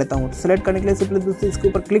सेलेक्ट कर लेता हूँ। तो सेलेक्ट करने के लिए सिंपली दोस्तों इसके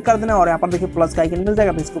ऊपर क्लिक कर देना और यहाँ पर देखिए प्लस का आइकन मिल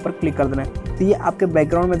जाएगा, तो इसके ऊपर क्लिक कर देना है। तो ये आपके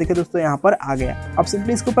बैकग्राउंड में देखिए दोस्तों यहाँ पर आ गया। अब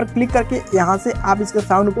सिंपली इसके ऊपर क्लिक करके यहाँ से आप इसके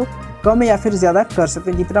साउंड को कम या फिर ज़्यादा कर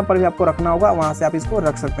सकते हैं, जितना पर भी आपको रखना होगा वहाँ से आप इसको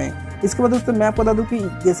रख सकते हैं। इसके बाद दोस्तों मैं आपको बता दूं कि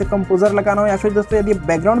जैसे कंपोजर लगाना हो या फिर दोस्तों यदि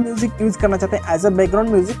बैकग्राउंड म्यूजिक यूज करना चाहते हैं एज अ बैकग्राउंड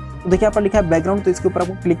म्यूजिक, तो देखिए यहाँ पर लिखा है बैकग्राउंड, तो इसके ऊपर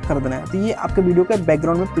आपको क्लिक कर देना है। तो ये आपके वीडियो के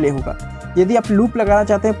बैकग्राउंड में प्ले होगा। यदि आप लूप लगाना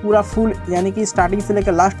चाहते हैं पूरा फुल यानी कि स्टार्टिंग से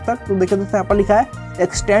लेकर लास्ट तक, तो देखिए दोस्तों यहाँ पर लिखा है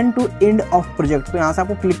extend to end of project. तो यहाँ से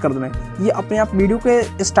आपको क्लिक कर देना है, ये अपने आप वीडियो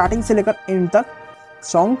के स्टार्टिंग से लेकर एंड तक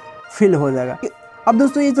सॉन्ग फिल हो जाएगा। अब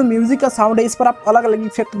दोस्तों ये जो म्यूजिक का साउंड है इस पर आप अलग अलग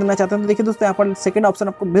इफेक्ट देना चाहते हैं तो देखिए दोस्तों यहाँ पर सेकंड ऑप्शन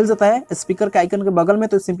आपको मिल जाता है स्पीकर के आइकन के बगल में,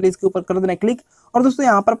 तो सिंपली इसके ऊपर कर देना है क्लिक। और दोस्तों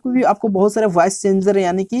यहाँ पर आपको बहुत सारे वॉइस चेंजर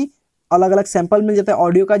यानी कि अलग अलग सैंपल मिल जाता है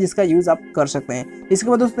ऑडियो का, जिसका यूज आप कर सकते हैं। इसके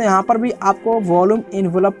बाद दोस्तों यहाँ पर भी आपको वॉल्यूम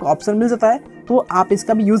इनवेलप का ऑप्शन मिल जाता है, तो आप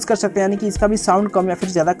इसका भी यूज कर सकते हैं, यानी कि इसका भी साउंड कम या फिर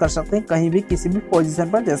ज्यादा कर सकते हैं कहीं भी किसी भी पोजीशन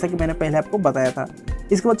पर, जैसा कि मैंने पहले आपको बताया था।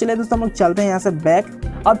 इसके बाद चलिए दोस्तों हम लोग चलते हैं यहाँ से बैक।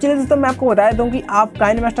 अब चलिए दोस्तों मैं आपको बताया दूं कि आप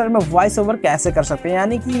काइनेमास्टर में वॉइस ओवर कैसे कर सकते हैं,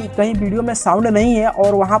 यानी कि कहीं वीडियो में साउंड नहीं है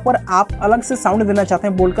और वहां पर आप अलग से साउंड देना चाहते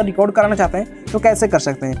हैं, बोलकर रिकॉर्ड कराना चाहते हैं, तो कैसे कर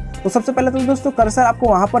सकते हैं। तो सबसे पहले तो दोस्तों कर्सर आपको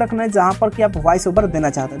वहां पर रखना है जहां पर कि आप वॉइस ओवर देना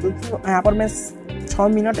चाहते हैं। दोस्तों यहाँ पर मैं 6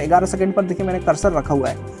 मिनट 11 सेकंड पर देखिए मैंने कर्सर रखा हुआ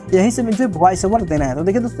है, यहीं से मुझे वॉइस ओवर देना है। तो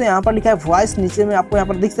देखिए दोस्तों यहाँ पर लिखा है वॉइस, नीचे में आपको यहाँ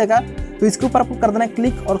पर दिख जाएगा, तो इसके ऊपर आपको कर देना है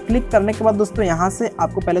क्लिक। और क्लिक करने के बाद दोस्तों यहाँ से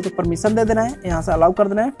आपको पहले तो परमिशन दे देना है, यहाँ से अलाउ कर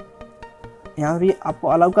देना है, यहाँ भी आपको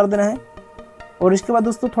अलाउ कर देना है। और इसके बाद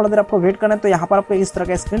दोस्तों थोड़ा देर आपको वेट करना है, तो यहाँ पर आपको इस तरह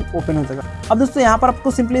का स्क्रीन ओपन हो जाएगा। अब दोस्तों यहाँ पर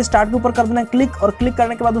आपको सिंपली स्टार्ट के ऊपर कर देना है क्लिक। और क्लिक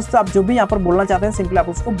करने के बाद दोस्तों आप जो भी यहाँ पर बोलना चाहते हैं सिंपली आप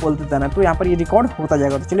उसको बोलते जाना है, तो यहाँ पर ये रिकॉर्ड होता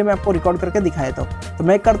जाएगा। तो चलिए मैं आपको रिकॉर्ड करके दिखा देता हूँ। तो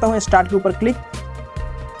मैं करता हूँ स्टार्ट के ऊपर क्लिक।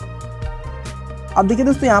 अब देखिए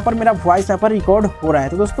दोस्तों यहाँ पर मेरा वॉइस यहाँ पर रिकॉर्ड हो रहा है।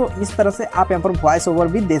 तो दोस्तों इस तरह से आप यहाँ पर वॉइस ओवर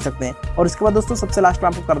भी दे सकते हैं। और इसके बाद दोस्तों सबसे लास्ट में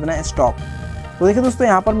आपको कर देना है स्टॉप। तो देखिए दोस्तों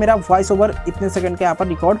यहाँ पर मेरा वॉइस ओवर इतने सेकंड का यहाँ पर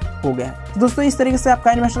रिकॉर्ड हो गया है। तो दोस्तों इस तरीके से आप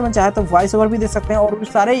काइनेमास्टर में चाहे तो वॉइस ओवर भी दे सकते हैं और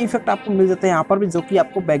सारे इफेक्ट आपको मिल जाते हैं यहाँ पर भी, जो कि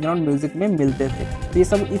आपको बैकग्राउंड म्यूजिक में मिलते थे। तो ये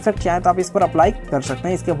सब इफेक्ट चाहे तो आप इस पर अप्लाई कर सकते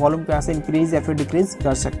हैं, इसके वॉल्यूम को यहाँ से इंक्रीज या फिर डिक्रीज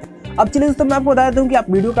कर सकते हैं। अब चलिए दोस्तों मैं आपको बता देता हूँ कि आप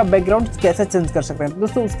वीडियो का बैकग्राउंड कैसे चेंज कर सकते हैं। तो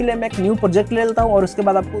दोस्तों उसके लिए मैं एक न्यू प्रोजेक्ट ले लेता हूँ और उसके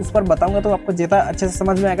बाद आपको उस पर बताऊंगा, तो आपको ज्यादा अच्छे से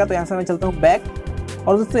समझ में आएगा। तो यहाँ से मैं चलता हूँ बैक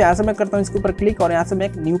और दोस्तों यहाँ से मैं करता हूँ इसके ऊपर क्लिक और यहाँ से मैं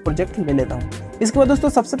एक न्यू प्रोजेक्ट ले लेता हूँ। इसके बाद दोस्तों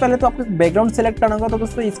सबसे पहले तो आपको बैकग्राउंड सेलेक्ट करना होगा। तो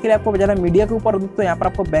दोस्तों इसके लिए आपको बजाना मीडिया के ऊपर, दोस्तों यहाँ पर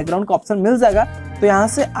आपको बैकग्राउंड का ऑप्शन मिल जाएगा। तो यहाँ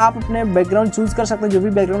से आप अपने बैकग्राउंड चूज कर सकते हैं, जो भी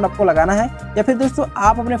बैकग्राउंड आपको लगाना है, या फिर दोस्तों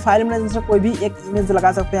आप अपने फाइल में जैसे कोई भी एक इमेज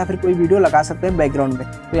लगा सकते हैं या फिर कोई वीडियो लगा सकते हैं बैकग्राउंड में।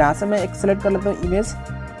 तो यहाँ से मैं एक सेलेक्ट कर लेता हूँ इमेज,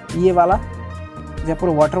 ये वाला जहाँ पर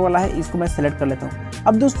वाटर वाला है, इसको मैं सेलेक्ट कर लेता हूँ।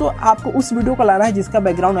 अब दोस्तों आपको उस वीडियो को लाना है जिसका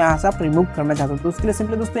बैकग्राउंड यहाँ से आप रिमूव करना चाहते हो। तो उसके लिए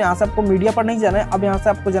सिंपली दोस्तों यहाँ से आपको मीडिया पर नहीं जाना है, अब यहाँ से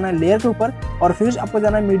आपको जाना है लेयर के ऊपर और फिर आपको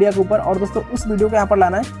जाना है मीडिया के ऊपर और दोस्तों उस वीडियो को यहाँ पर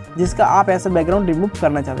लाना है जिसका आप ऐसे बैकग्राउंड रिमूव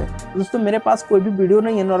करना चाहते हैं। दोस्तों मेरे पास कोई भी वीडियो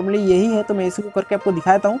नहीं है, नॉर्मली यही है, तो मैं इसी को करके आपको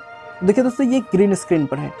दिखा देता हूँ। देखिए दोस्तों ये ग्रीन स्क्रीन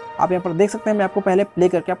पर है, आप यहाँ पर देख सकते हैं। मैं आपको पहले प्ले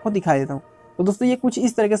करके आपको दिखा देता हूँ। तो दोस्तों ये कुछ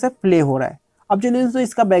इस तरीके से प्ले हो रहा है। अब चलिए दोस्तों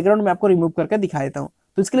इसका बैकग्राउंड मैं आपको रिमूव करके दिखा देता हूँ।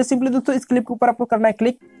 तो इसके लिए सिंपली दोस्तों इस क्लिप के ऊपर आपको करना है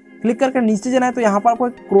क्लिक। क्लिक करके नीचे जाना है, तो यहाँ पर आपको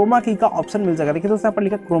एक क्रोमा की का ऑप्शन मिल जाएगा। देखिए दोस्तों यहाँ पर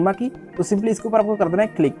लिखा क्रोमा की, तो सिंपली इसके ऊपर आपको कर देना है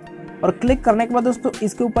क्लिक। और क्लिक करने के बाद दोस्तों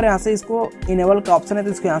इसके ऊपर यहाँ से इसको इनेबल का ऑप्शन है,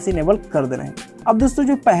 तो इसको यहाँ से इनेबल कर देना है। अब दोस्तों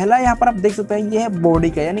जो पहला यहाँ पर आप देख सकते हैं ये है बॉडी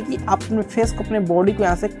का, यानी कि आप अपने फेस को, अपने बॉडी को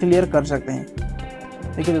यहाँ से क्लियर कर सकते हैं।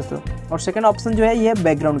 देखिए दोस्तों, और सेकंड ऑप्शन जो है ये है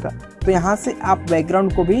बैकग्राउंड का, तो यहाँ से आप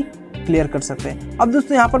बैकग्राउंड को भी क्लियर कर सकते हैं। अब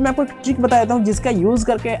दोस्तों यहाँ पर मैं आपको एक ट्रिक बता देता हूँ जिसका यूज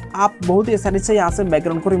करके आप बहुत ही आसानी से यहाँ से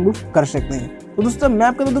बैकग्राउंड को रिमूव कर सकते हैं। तो दोस्तों मैं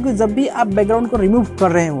आपको बता दूं कि जब भी आप बैकग्राउंड को रिमूव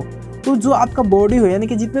कर रहे हो तो जो आपका बॉडी हो, यानी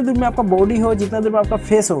कि जितने देर में आपका बॉडी हो, जितना देर में आपका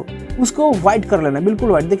फेस हो, उसको व्हाइट कर लेना, बिल्कुल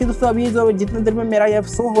व्हाइट। देखिए दोस्तों अभी जो जितने देर में मेरा ये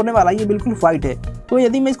शो होने वाला है ये बिल्कुल व्हाइट है। तो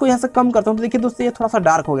यदि मैं इसको यहाँ से कम करता हूँ तो देखिए दोस्तों ये थोड़ा सा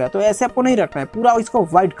डार्क हो गया। तो ऐसे आपको नहीं रखना है, पूरा इसको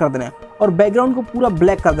व्हाइट कर देना है और बैकग्राउंड को पूरा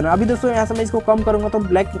ब्लैक कर देना है। अभी दोस्तों यहाँ से मैं इसको कम करूंगा तो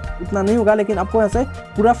ब्लैक इतना नहीं होगा, लेकिन आपको यहाँ से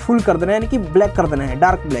पूरा फुल कर देना है, यानी कि ब्लैक कर देना है,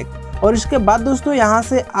 डार्क ब्लैक। और इसके बाद दोस्तों यहाँ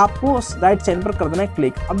से आपको राइट साइड पर कर देना है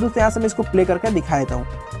क्लिक। अब दोस्तों यहाँ से मैं इसको प्ले करके दिखा देता हूँ।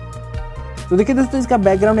 तो देखिए दोस्तों इसका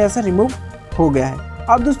बैकग्राउंड ऐसे रिमूव हो गया है।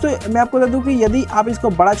 अब दोस्तों मैं आपको बता दूं कि यदि आप इसको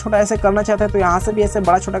बड़ा छोटा ऐसे करना चाहते हैं तो यहाँ से भी ऐसे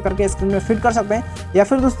बड़ा छोटा करके स्क्रीन में फिट कर सकते हैं, या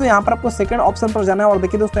फिर दोस्तों यहाँ पर आपको सेकंड ऑप्शन पर जाना है और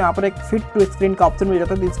देखिए दोस्तों यहाँ पर एक फिट टू स्क्रीन का ऑप्शन मिल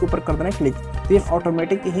जाता है, तो इसके ऊपर कर देना है क्लिक, तो ये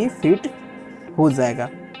ऑटोमेटिक ही फिट हो जाएगा।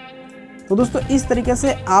 तो दोस्तों इस तरीके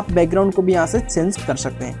से आप बैकग्राउंड को भी यहाँ से चेंज कर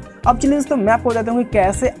सकते हैं। अब चलिए दोस्तों मैं आपको बताता हूँ कि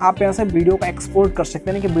कैसे आप यहाँ से वीडियो का एक्सपोर्ट कर सकते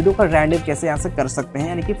हैं, यानी कि वीडियो का रेंडर कैसे यहाँ से कर सकते हैं,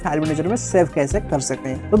 यानी कि फाइल मैनेजर में सेव कैसे कर सकते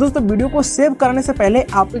हैं। तो दोस्तों वीडियो को सेव करने से पहले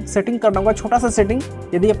आपको एक सेटिंग करना होगा, छोटा सा सेटिंग।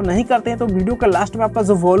 यदि आप नहीं करते हैं तो वीडियो का लास्ट में आपका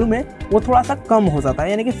जो वॉल्यूम है वो थोड़ा सा कम हो जाता है,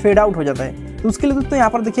 यानी कि फेड आउट हो जाता है। तो उसके लिए दोस्तों यहाँ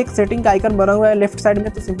पर देखिए एक सेटिंग का आइकन बना हुआ है लेफ्ट साइड में,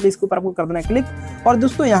 तो सिंपली इसके ऊपर आपको कर देना है क्लिक। और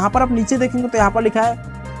दोस्तों यहाँ पर आप नीचे देखेंगे तो यहाँ पर लिखा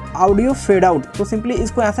है ऑडियो फेड आउट, तो सिंपली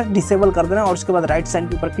इसको यहाँ से डिसेबल कर देना और उसके बाद राइट साइड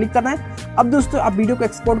के ऊपर क्लिक करना है। अब दोस्तों आप वीडियो को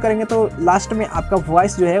एक्सपोर्ट करेंगे तो लास्ट में आपका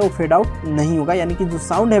वॉइस जो है वो फेड आउट नहीं होगा, यानी कि जो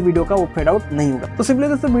साउंड है वीडियो का वो फेड आउट नहीं होगा। तो सिंपली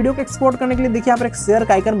दोस्तों वीडियो को एक्सपोर्ट करने के लिए देखिए यहाँ पर एक शेयर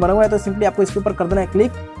का आइकन बना हुआ है, तो सिंपली आपको इसके ऊपर कर देना है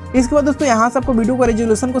क्लिक। इसके बाद दोस्तों यहाँ से आपको वीडियो को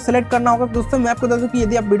रेजोल्यूशन को सिलेक्ट करना होगा। दोस्तों मैं आपको बता दूं कि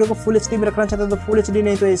यदि आप वीडियो को फुल एचडी में रखना चाहते हैं तो फुल एचडी,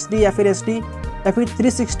 नहीं तो एचडी या फिर एसडी या फिर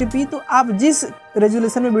 360p, तो आप जिस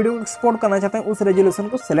रेजोल्यूशन में वीडियो को एक्सपोर्ट करना चाहते हैं उस रेजोल्यूशन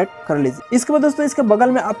को सिलेक्ट कर लीजिए। इसके बाद दोस्तों इसके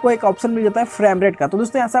बगल में आपको एक ऑप्शन मिल जाता है फ्रेम रेट का। तो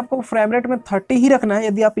दोस्तों यहाँ से आपको फ्रेम रेट में 30 ही रखना है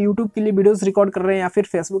यदि आप यूट्यूब के लिए वीडियोस रिकॉर्ड कर रहे हैं या फिर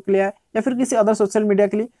फेसबुक के लिए या फिर किसी अदर सोशल मीडिया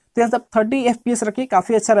के लिए, तो यहाँ से आप 30 FPS रखिए,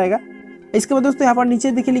 काफी अच्छा रहेगा। इसके बाद दोस्तों यहाँ पर नीचे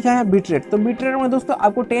देखिए लिखा है बिट रेट, तो बिट रेट में दोस्तों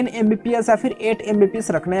आपको 10 Mbps या फिर 8 Mbps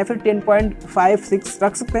रखना है या फिर 10.56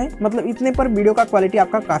 रख सकते हैं, मतलब इतने पर वीडियो का क्वालिटी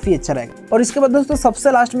आपका काफी अच्छा रहेगा। और इसके बाद दोस्तों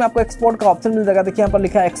सबसे लास्ट में आपको एक्सपोर्ट का ऑप्शन मिल जाएगा, देखिए यहाँ पर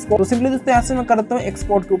लिखा है एक्सपोर्ट। तो सिंपली दोस्तों यहाँ से मैं करता हूँ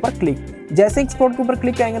एक्सपोर्ट के ऊपर क्लिक। जैसे एक्सपोर्ट के ऊपर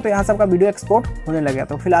क्लिक करेंगे तो यहाँ से आपका वीडियो एक्सपोर्ट होने लगेगा।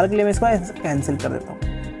 तो फिलहाल के लिए मैं इसको कैंसिल कर देता हूँ।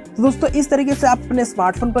 तो दोस्तों इस तरीके से आप अपने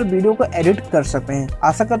स्मार्टफोन पर वीडियो को एडिट कर सकते हैं।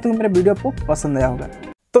 आशा करता हूँ मेरा वीडियो आपको पसंद आया होगा।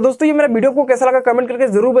 तो दोस्तों ये मेरा वीडियो को कैसा लगा कमेंट करके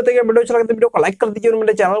जरूर बताइए। वीडियो अच्छा लगा तो वीडियो को लाइक कर दीजिए और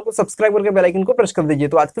मेरे चैनल को सब्सक्राइब करके बेल आइकन को प्रेस कर दीजिए।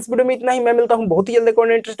 तो आज के इस वीडियो में इतना ही, मैं मिलता हूँ बहुत ही जल्दी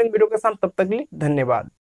कोई इंटरेस्टिंग वीडियो के साथ, तब तक के लिए धन्यवाद।